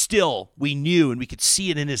 But still, we knew and we could see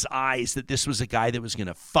it in his eyes that this was a guy that was going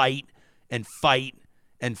to fight and fight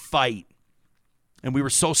and fight. And we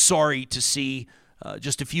were so sorry to see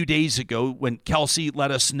just a few days ago when Kelsey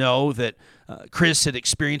let us know that Chris had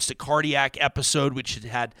experienced a cardiac episode which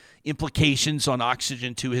had implications on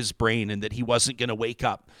oxygen to his brain and that he wasn't going to wake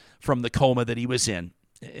up from the coma that he was in.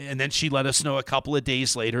 And then she let us know a couple of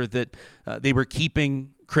days later that they were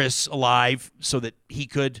keeping Chris alive so that he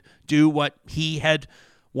could do what he had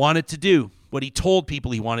wanted to do, what he told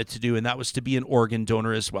people he wanted to do, and that was to be an organ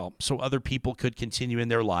donor as well, so other people could continue in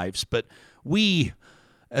their lives. But we,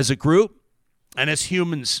 as a group, and as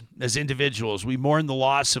humans, as individuals, we mourn the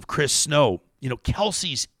loss of Chris Snow. You know,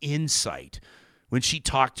 Kelsey's insight when she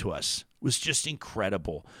talked to us was just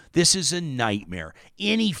incredible. This is a nightmare.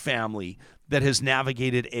 Any family that has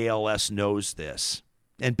navigated ALS knows this.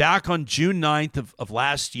 And back on June 9th of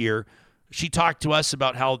last year, she talked to us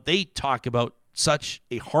about how they talk about such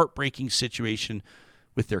a heartbreaking situation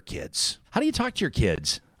with their kids. How do you talk to your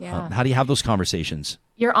kids? Yeah. How do you have those conversations?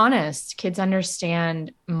 You're honest. Kids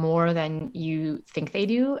understand more than you think they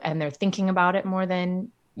do, and they're thinking about it more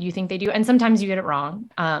than you think they do. And sometimes you get it wrong,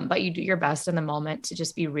 but you do your best in the moment to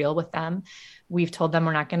just be real with them. We've told them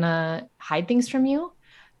we're not going to hide things from you.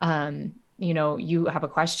 You know, you have a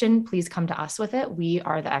question, please come to us with it. We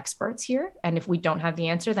are the experts here. And if we don't have the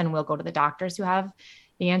answer, then we'll go to the doctors who have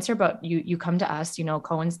the answer. But you come to us. You know,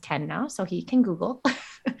 Cohen's 10 now, so he can Google.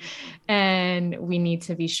 And we need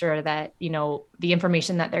to be sure that, you know, the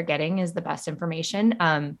information that they're getting is the best information.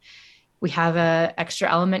 We have an extra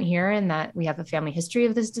element here in that we have a family history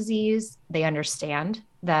of this disease. They understand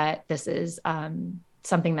that this is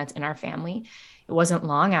something that's in our family. It wasn't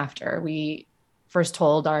long after we first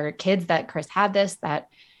told our kids that Chris had this, that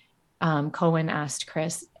Cohen asked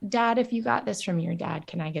Chris, Dad, if you got this from your dad,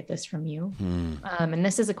 can I get this from you? And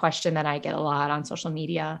this is a question that I get a lot on social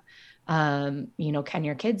media. You know, can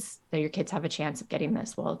your kids have a chance of getting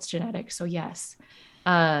this? Well, it's genetic. So yes.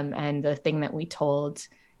 And the thing that we told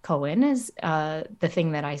Cohen is the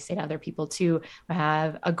thing that I say to other people too. I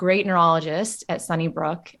have a great neurologist at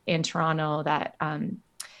Sunnybrook in Toronto that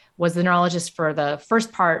was the neurologist for the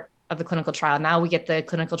first part of the clinical trial. Now we get the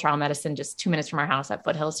clinical trial medicine just 2 minutes from our house at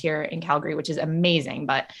Foothills here in Calgary, which is amazing.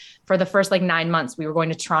 But for the first 9 months, we were going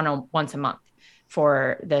to Toronto once a month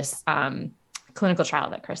for this clinical trial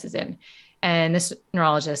that Chris is in. And this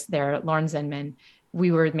neurologist there, Lauren Zinman,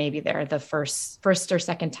 we were maybe there the first or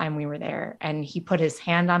second time we were there. And he put his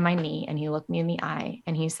hand on my knee and he looked me in the eye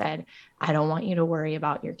and he said, I don't want you to worry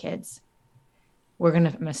about your kids. I'm going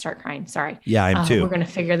to start crying. Sorry. Yeah, I am too. We're going to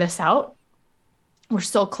figure this out. We're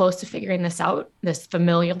so close to figuring this out, this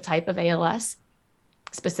familial type of ALS.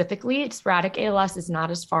 specifically. Sporadic ALS is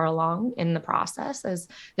not as far along in the process as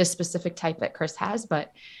this specific type that Chris has,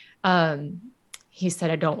 but he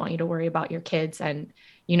said, I don't want you to worry about your kids. And,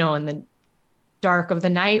 in the dark of the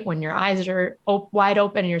night, when your eyes are wide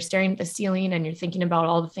open and you're staring at the ceiling and you're thinking about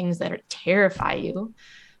all the things that terrify you,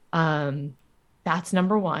 that's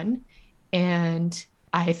number one. And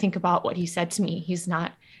I think about what he said to me. He's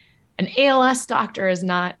not, an ALS doctor is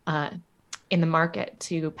not in the market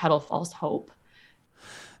to peddle false hope.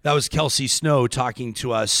 That was Kelsey Snow talking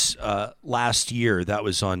to us last year. That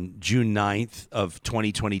was on June 9th of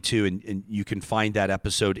 2022. And you can find that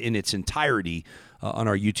episode in its entirety on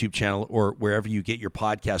our YouTube channel or wherever you get your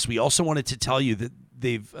podcast. We also wanted to tell you that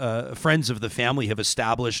they've friends of the family have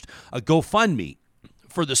established a GoFundMe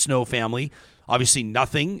for the Snow family. Obviously,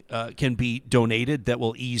 nothing can be donated that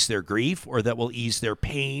will ease their grief or that will ease their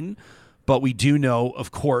pain. But we do know, of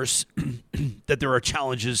course, that there are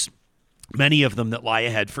challenges, many of them that lie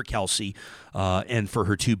ahead for Kelsey and for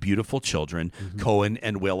her two beautiful children, Cohen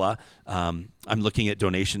and Willa. I'm looking at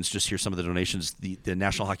donations, just here some of the donations. The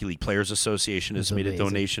National Hockey League Players Association has made a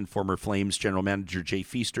donation. Former Flames general manager Jay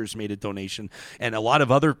Feaster's made a donation. And a lot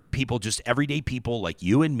of other people, just everyday people like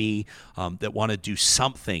you and me, that want to do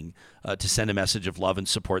something to send a message of love and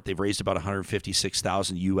support. They've raised about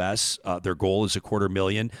 $156,000 US. Their goal is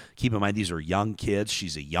 $250,000. Keep in mind, these are young kids.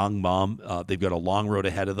 She's a young mom. They've got a long road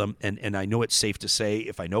ahead of them. And I know it's safe to say,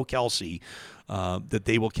 if I know Kelsey, that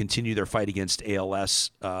they will continue their fight against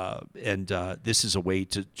ALS, and this is a way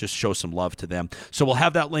to just show some love to them. So we'll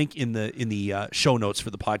have that link in the show notes for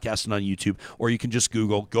the podcast and on YouTube, or you can just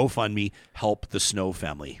Google GoFundMe Help the Snow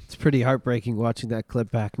Family. It's pretty heartbreaking watching that clip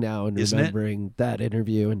back now and remembering that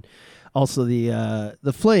interview, and also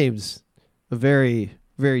the Flames, a very,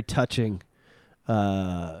 very touching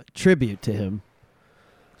tribute to him.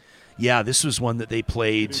 Yeah, this was one that they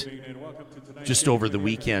played just over the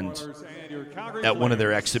weekend at one of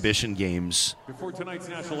their exhibition games. Before tonight's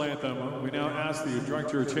national anthem, we now ask that you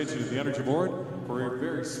direct your attention to the Energy Board for a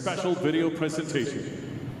very special video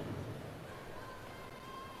presentation.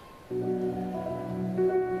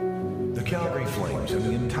 The Calgary Flames and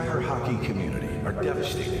the entire hockey community are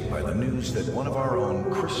devastated by the news that one of our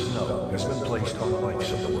own, Chris Snow, has been placed on life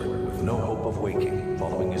support with no hope of waking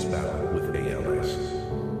following his battle with ALS.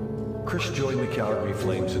 Chris joined the Calgary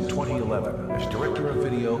Flames in 2011 as Director of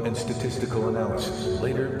Video and Statistical Analysis,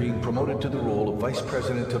 later being promoted to the role of Vice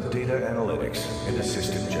President of Data Analytics and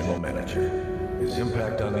Assistant General Manager. His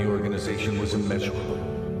impact on the organization was immeasurable,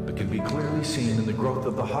 but can be clearly seen in the growth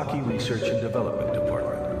of the Hockey Research and Development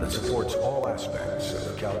Department that supports all aspects of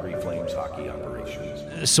the Calgary Flames hockey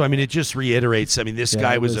operations. So, I mean, it just reiterates, this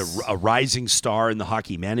guy was a rising star in the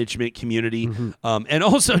hockey management community, and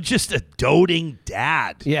also just a doting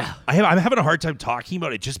dad. Yeah. I'm having a hard time talking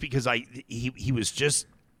about it just because he was just,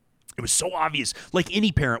 it was so obvious, like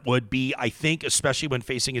any parent would be, I think, especially when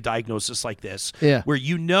facing a diagnosis like this, where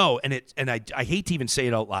I hate to even say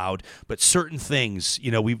it out loud, but certain things,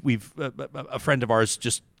 we've a friend of ours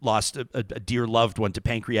just lost a dear loved one to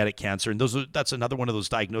pancreatic cancer, and that's another one of those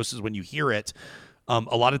diagnoses when you hear it.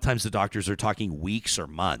 A lot of times the doctors are talking weeks or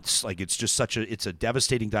months. Like it's just it's a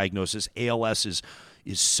devastating diagnosis. ALS is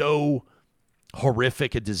so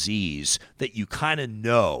horrific a disease that you kind of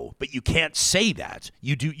know, but you can't say that.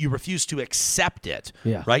 You refuse to accept it,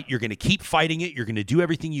 right? You're going to keep fighting it. You're going to do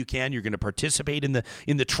everything you can. You're going to participate in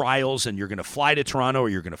the trials, and you're going to fly to Toronto, or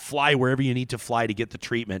you're going to fly wherever you need to fly to get the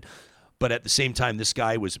treatment. But at the same time, this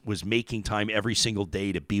guy was making time every single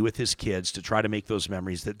day to be with his kids, to try to make those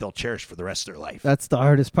memories that they'll cherish for the rest of their life. That's the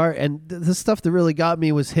hardest part. And the stuff that really got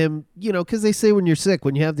me was him, because they say when you're sick,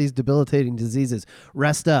 when you have these debilitating diseases,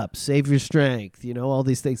 rest up, save your strength, all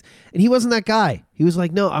these things. And he wasn't that guy. He was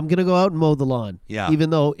like, no, I'm going to go out and mow the lawn,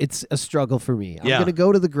 even though it's a struggle for me. I'm going to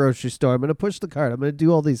go to the grocery store. I'm going to push the cart. I'm going to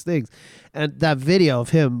do all these things. And that video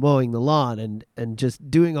of him mowing the lawn and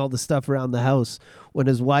just doing all the stuff around the house when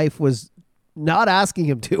his wife was not asking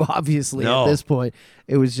him to, obviously, at this point.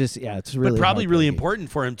 It was just, it's really, but probably really important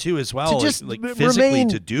for him too, as well, to just like physically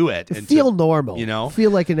to do it and feel normal,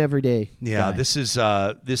 feel like an everyday guy. This is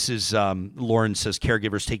Lauren says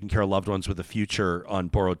caregivers taking care of loved ones with a future on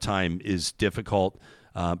borrowed time is difficult.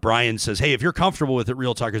 Brian says, hey, if you're comfortable with it,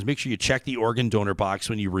 Real Talkers, make sure you check the organ donor box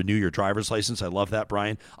when you renew your driver's license. I love that,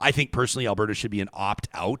 Brian. I think personally Alberta should be an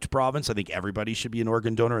opt-out province. I think everybody should be an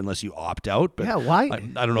organ donor unless you opt out. But why?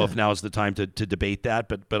 I don't know if now is the time to debate that,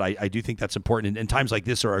 but I do think that's important. And times like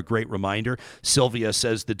this are a great reminder. Sylvia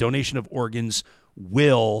says the donation of organs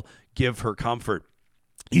will give her comfort.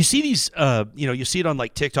 You see these, you see it on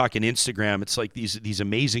like TikTok and Instagram. It's like these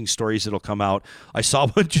amazing stories that'll come out. I saw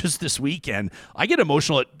one just this weekend. I get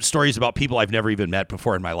emotional at stories about people I've never even met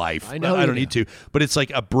before in my life. I know I don't need to. But it's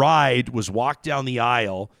like a bride was walked down the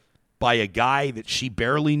aisle by a guy that she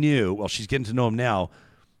barely knew. Well, she's getting to know him now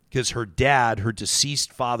because her dad, her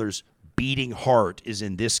deceased father's beating heart is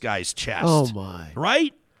in this guy's chest. Oh, my.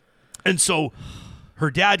 Right? And so her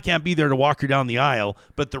dad can't be there to walk her down the aisle,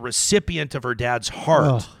 but the recipient of her dad's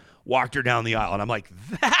heart walked her down the aisle. And I'm like,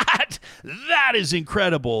 that is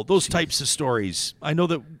incredible. Those types of stories. I know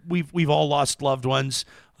that we've all lost loved ones.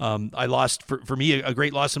 I lost, for me, a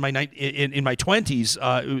great loss in my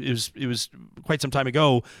 20s. It was quite some time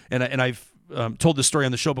ago, and I've told this story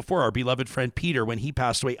on the show before. Our beloved friend Peter, when he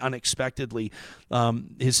passed away unexpectedly,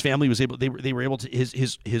 his family was able. They were able to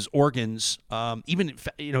his organs, even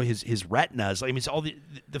his retinas. I mean, it's all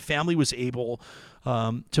the family was able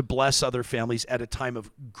to bless other families at a time of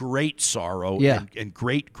great sorrow and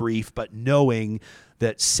great grief, but knowing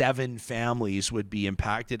that 7 families would be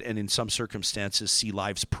impacted and in some circumstances see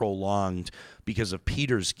lives prolonged because of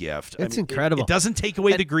Peter's gift. It's incredible. It doesn't take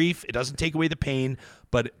away the grief. It doesn't take away the pain,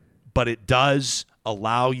 but it does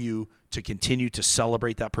allow you to continue to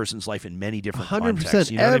celebrate that person's life in many different 100%. contexts.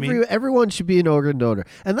 You know what I mean? Everyone should be an organ donor.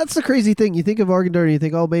 And that's the crazy thing. You think of organ donor, you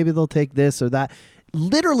think, oh, maybe they'll take this or that.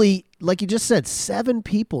 Literally, like you just said, 7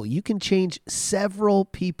 people. You can change several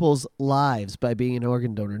people's lives by being an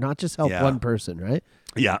organ donor, not just help one person, right?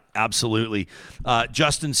 Yeah, absolutely.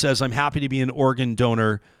 Justin says, I'm happy to be an organ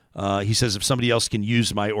donor. He says, if somebody else can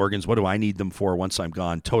use my organs, what do I need them for once I'm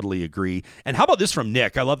gone? Totally agree. And how about this from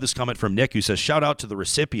Nick? I love this comment from Nick, who says, shout out to the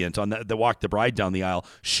recipient on that walked the bride down the aisle.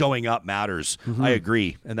 Showing up matters. Mm-hmm. I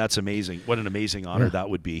agree. And that's amazing. What an amazing honor that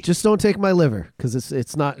would be. Just don't take my liver, because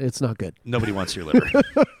it's not good. Nobody wants your liver.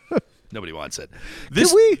 Nobody wants it.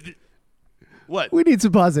 What? We need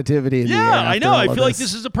some positivity in the air. Yeah, I know. I feel like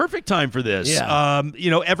this is a perfect time for this. Yeah.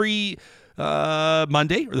 Every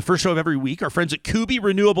Monday or the first show of every week, our friends at Kuby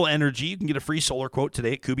Renewable Energy, you can get a free solar quote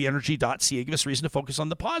today at kubyenergy.ca. Give us a reason to focus on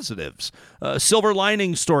the positives. A silver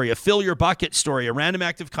lining story, a fill your bucket story, a random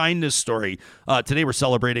act of kindness story. Today we're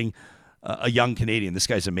celebrating a young Canadian. This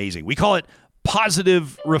guy's amazing. We call it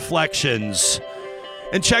Positive Reflections.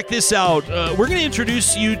 And check this out. We're going to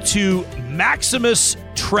introduce you to Maximus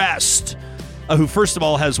Trest, who, first of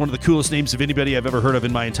all, has one of the coolest names of anybody I've ever heard of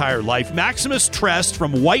in my entire life. Maximus Trest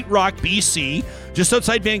from White Rock, BC, just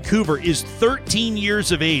outside Vancouver, is 13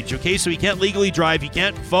 years of age, okay? So he can't legally drive, he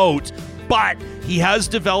can't vote, but he has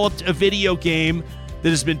developed a video game that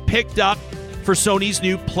has been picked up for Sony's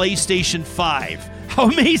new PlayStation 5. How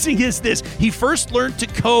amazing is this? He first learned to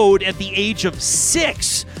code at the age of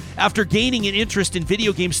 6 after gaining an interest in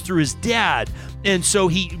video games through his dad. And so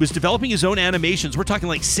he was developing his own animations. We're talking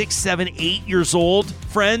like 6, 7, 8 years old,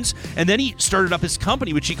 friends. And then he started up his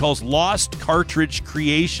company, which he calls Lost Cartridge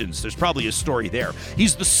Creations. There's probably a story there.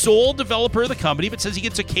 He's the sole developer of the company, but says he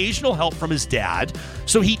gets occasional help from his dad.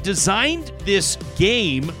 So he designed this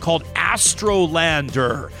game called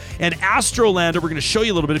Astrolander. And Astrolander, we're going to show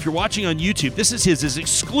you a little bit. If you're watching on YouTube, this is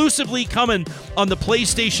exclusively coming on the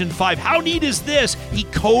PlayStation 5. How neat is this? He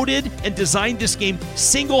coded and designed this game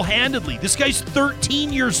single-handedly. This guy's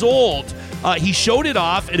 13 years old. He showed it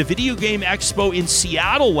off at a video game expo in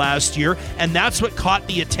Seattle last year, and that's what caught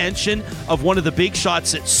the attention of one of the big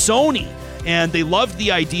shots at Sony. And they loved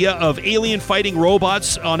the idea of alien fighting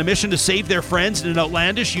robots on a mission to save their friends in an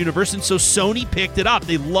outlandish universe, and so Sony picked it up.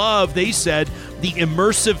 They said, the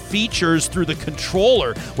immersive features through the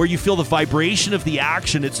controller, where you feel the vibration of the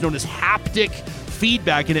action. It's known as haptic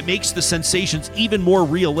feedback, and it makes the sensations even more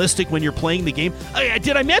realistic when you're playing the game.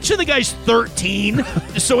 Did I mention the guy's 13?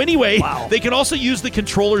 So anyway, wow. They can also use the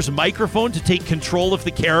controller's microphone to take control of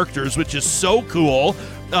the characters, which is so cool.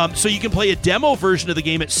 So you can play a demo version of the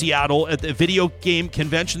game at Seattle at the video game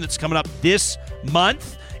convention that's coming up this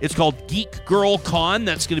month. It's called Geek Girl Con.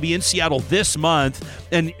 That's going to be in Seattle this month.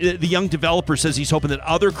 And the young developer says he's hoping that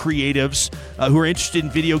other creatives who are interested in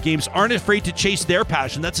video games aren't afraid to chase their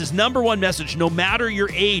passion. That's his number one message. No matter your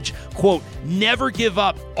age, quote, never give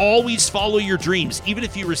up. Always follow your dreams. Even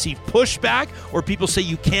if you receive pushback or people say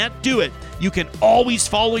you can't do it, you can always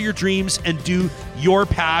follow your dreams and do your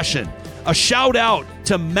passion. A shout out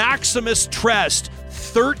to Maximus Trest,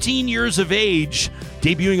 13 years of age,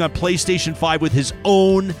 debuting on PlayStation 5 with his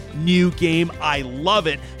own new game. I love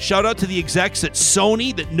it. Shout out to the execs at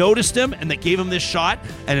Sony that noticed him and that gave him this shot.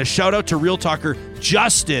 And a shout out to Real Talker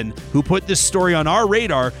Justin, who put this story on our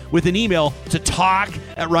radar with an email to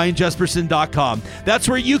talk@ryanjesperson.com. That's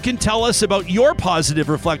where you can tell us about your positive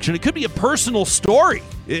reflection. It could be a personal story.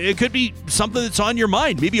 It could be something that's on your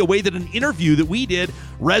mind, maybe a way that an interview that we did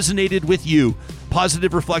resonated with you.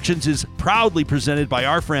 Positive Reflections is proudly presented by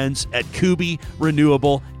our friends at Kuby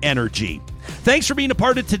Renewable Energy. Thanks for being a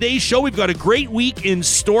part of today's show. We've got a great week in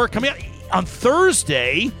store coming up. On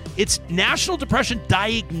Thursday, it's National Depression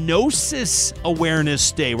Diagnosis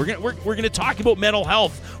Awareness Day. We're going to talk about mental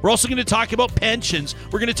health. We're also going to talk about pensions.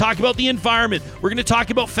 We're going to talk about the environment. We're going to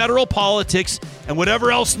talk about federal politics and whatever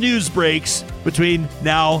else news breaks between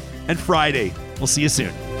now and Friday. We'll see you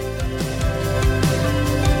soon.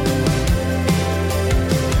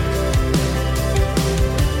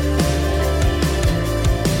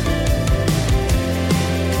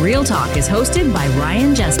 Real Talk is hosted by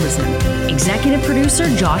Ryan Jesperson. Executive producer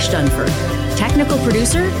Josh Dunford. Technical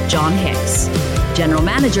producer John Hicks. General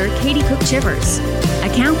manager Katie Cook-Chivers.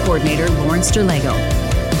 Account coordinator Lauren Sterlego.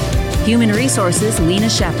 Human resources Lena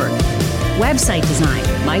Shepard. Website design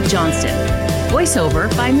Mike Johnston. Voiceover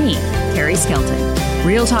by me, Carrie Skelton.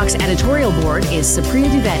 Real Talk's editorial board is Supriya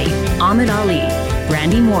Dwivedi, Ahmed Ali,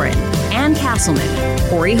 Brandy Morin, Ann Castleman,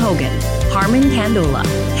 Corey Hogan, Harmon Candola,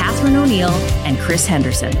 Catherine O'Neill, and Chris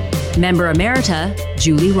Henderson. Member Emerita,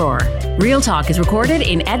 Julie Rohr. Real Talk is recorded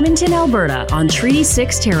in Edmonton, Alberta on Treaty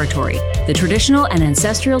 6 territory, the traditional and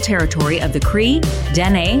ancestral territory of the Cree,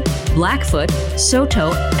 Dene, Blackfoot,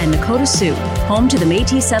 Saulteaux, and Nakota Sioux, home to the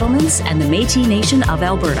Métis settlements and the Métis Nation of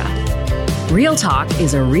Alberta. Real Talk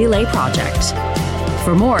is a relay project.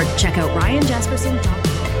 For more, check out ryanjesperson.com.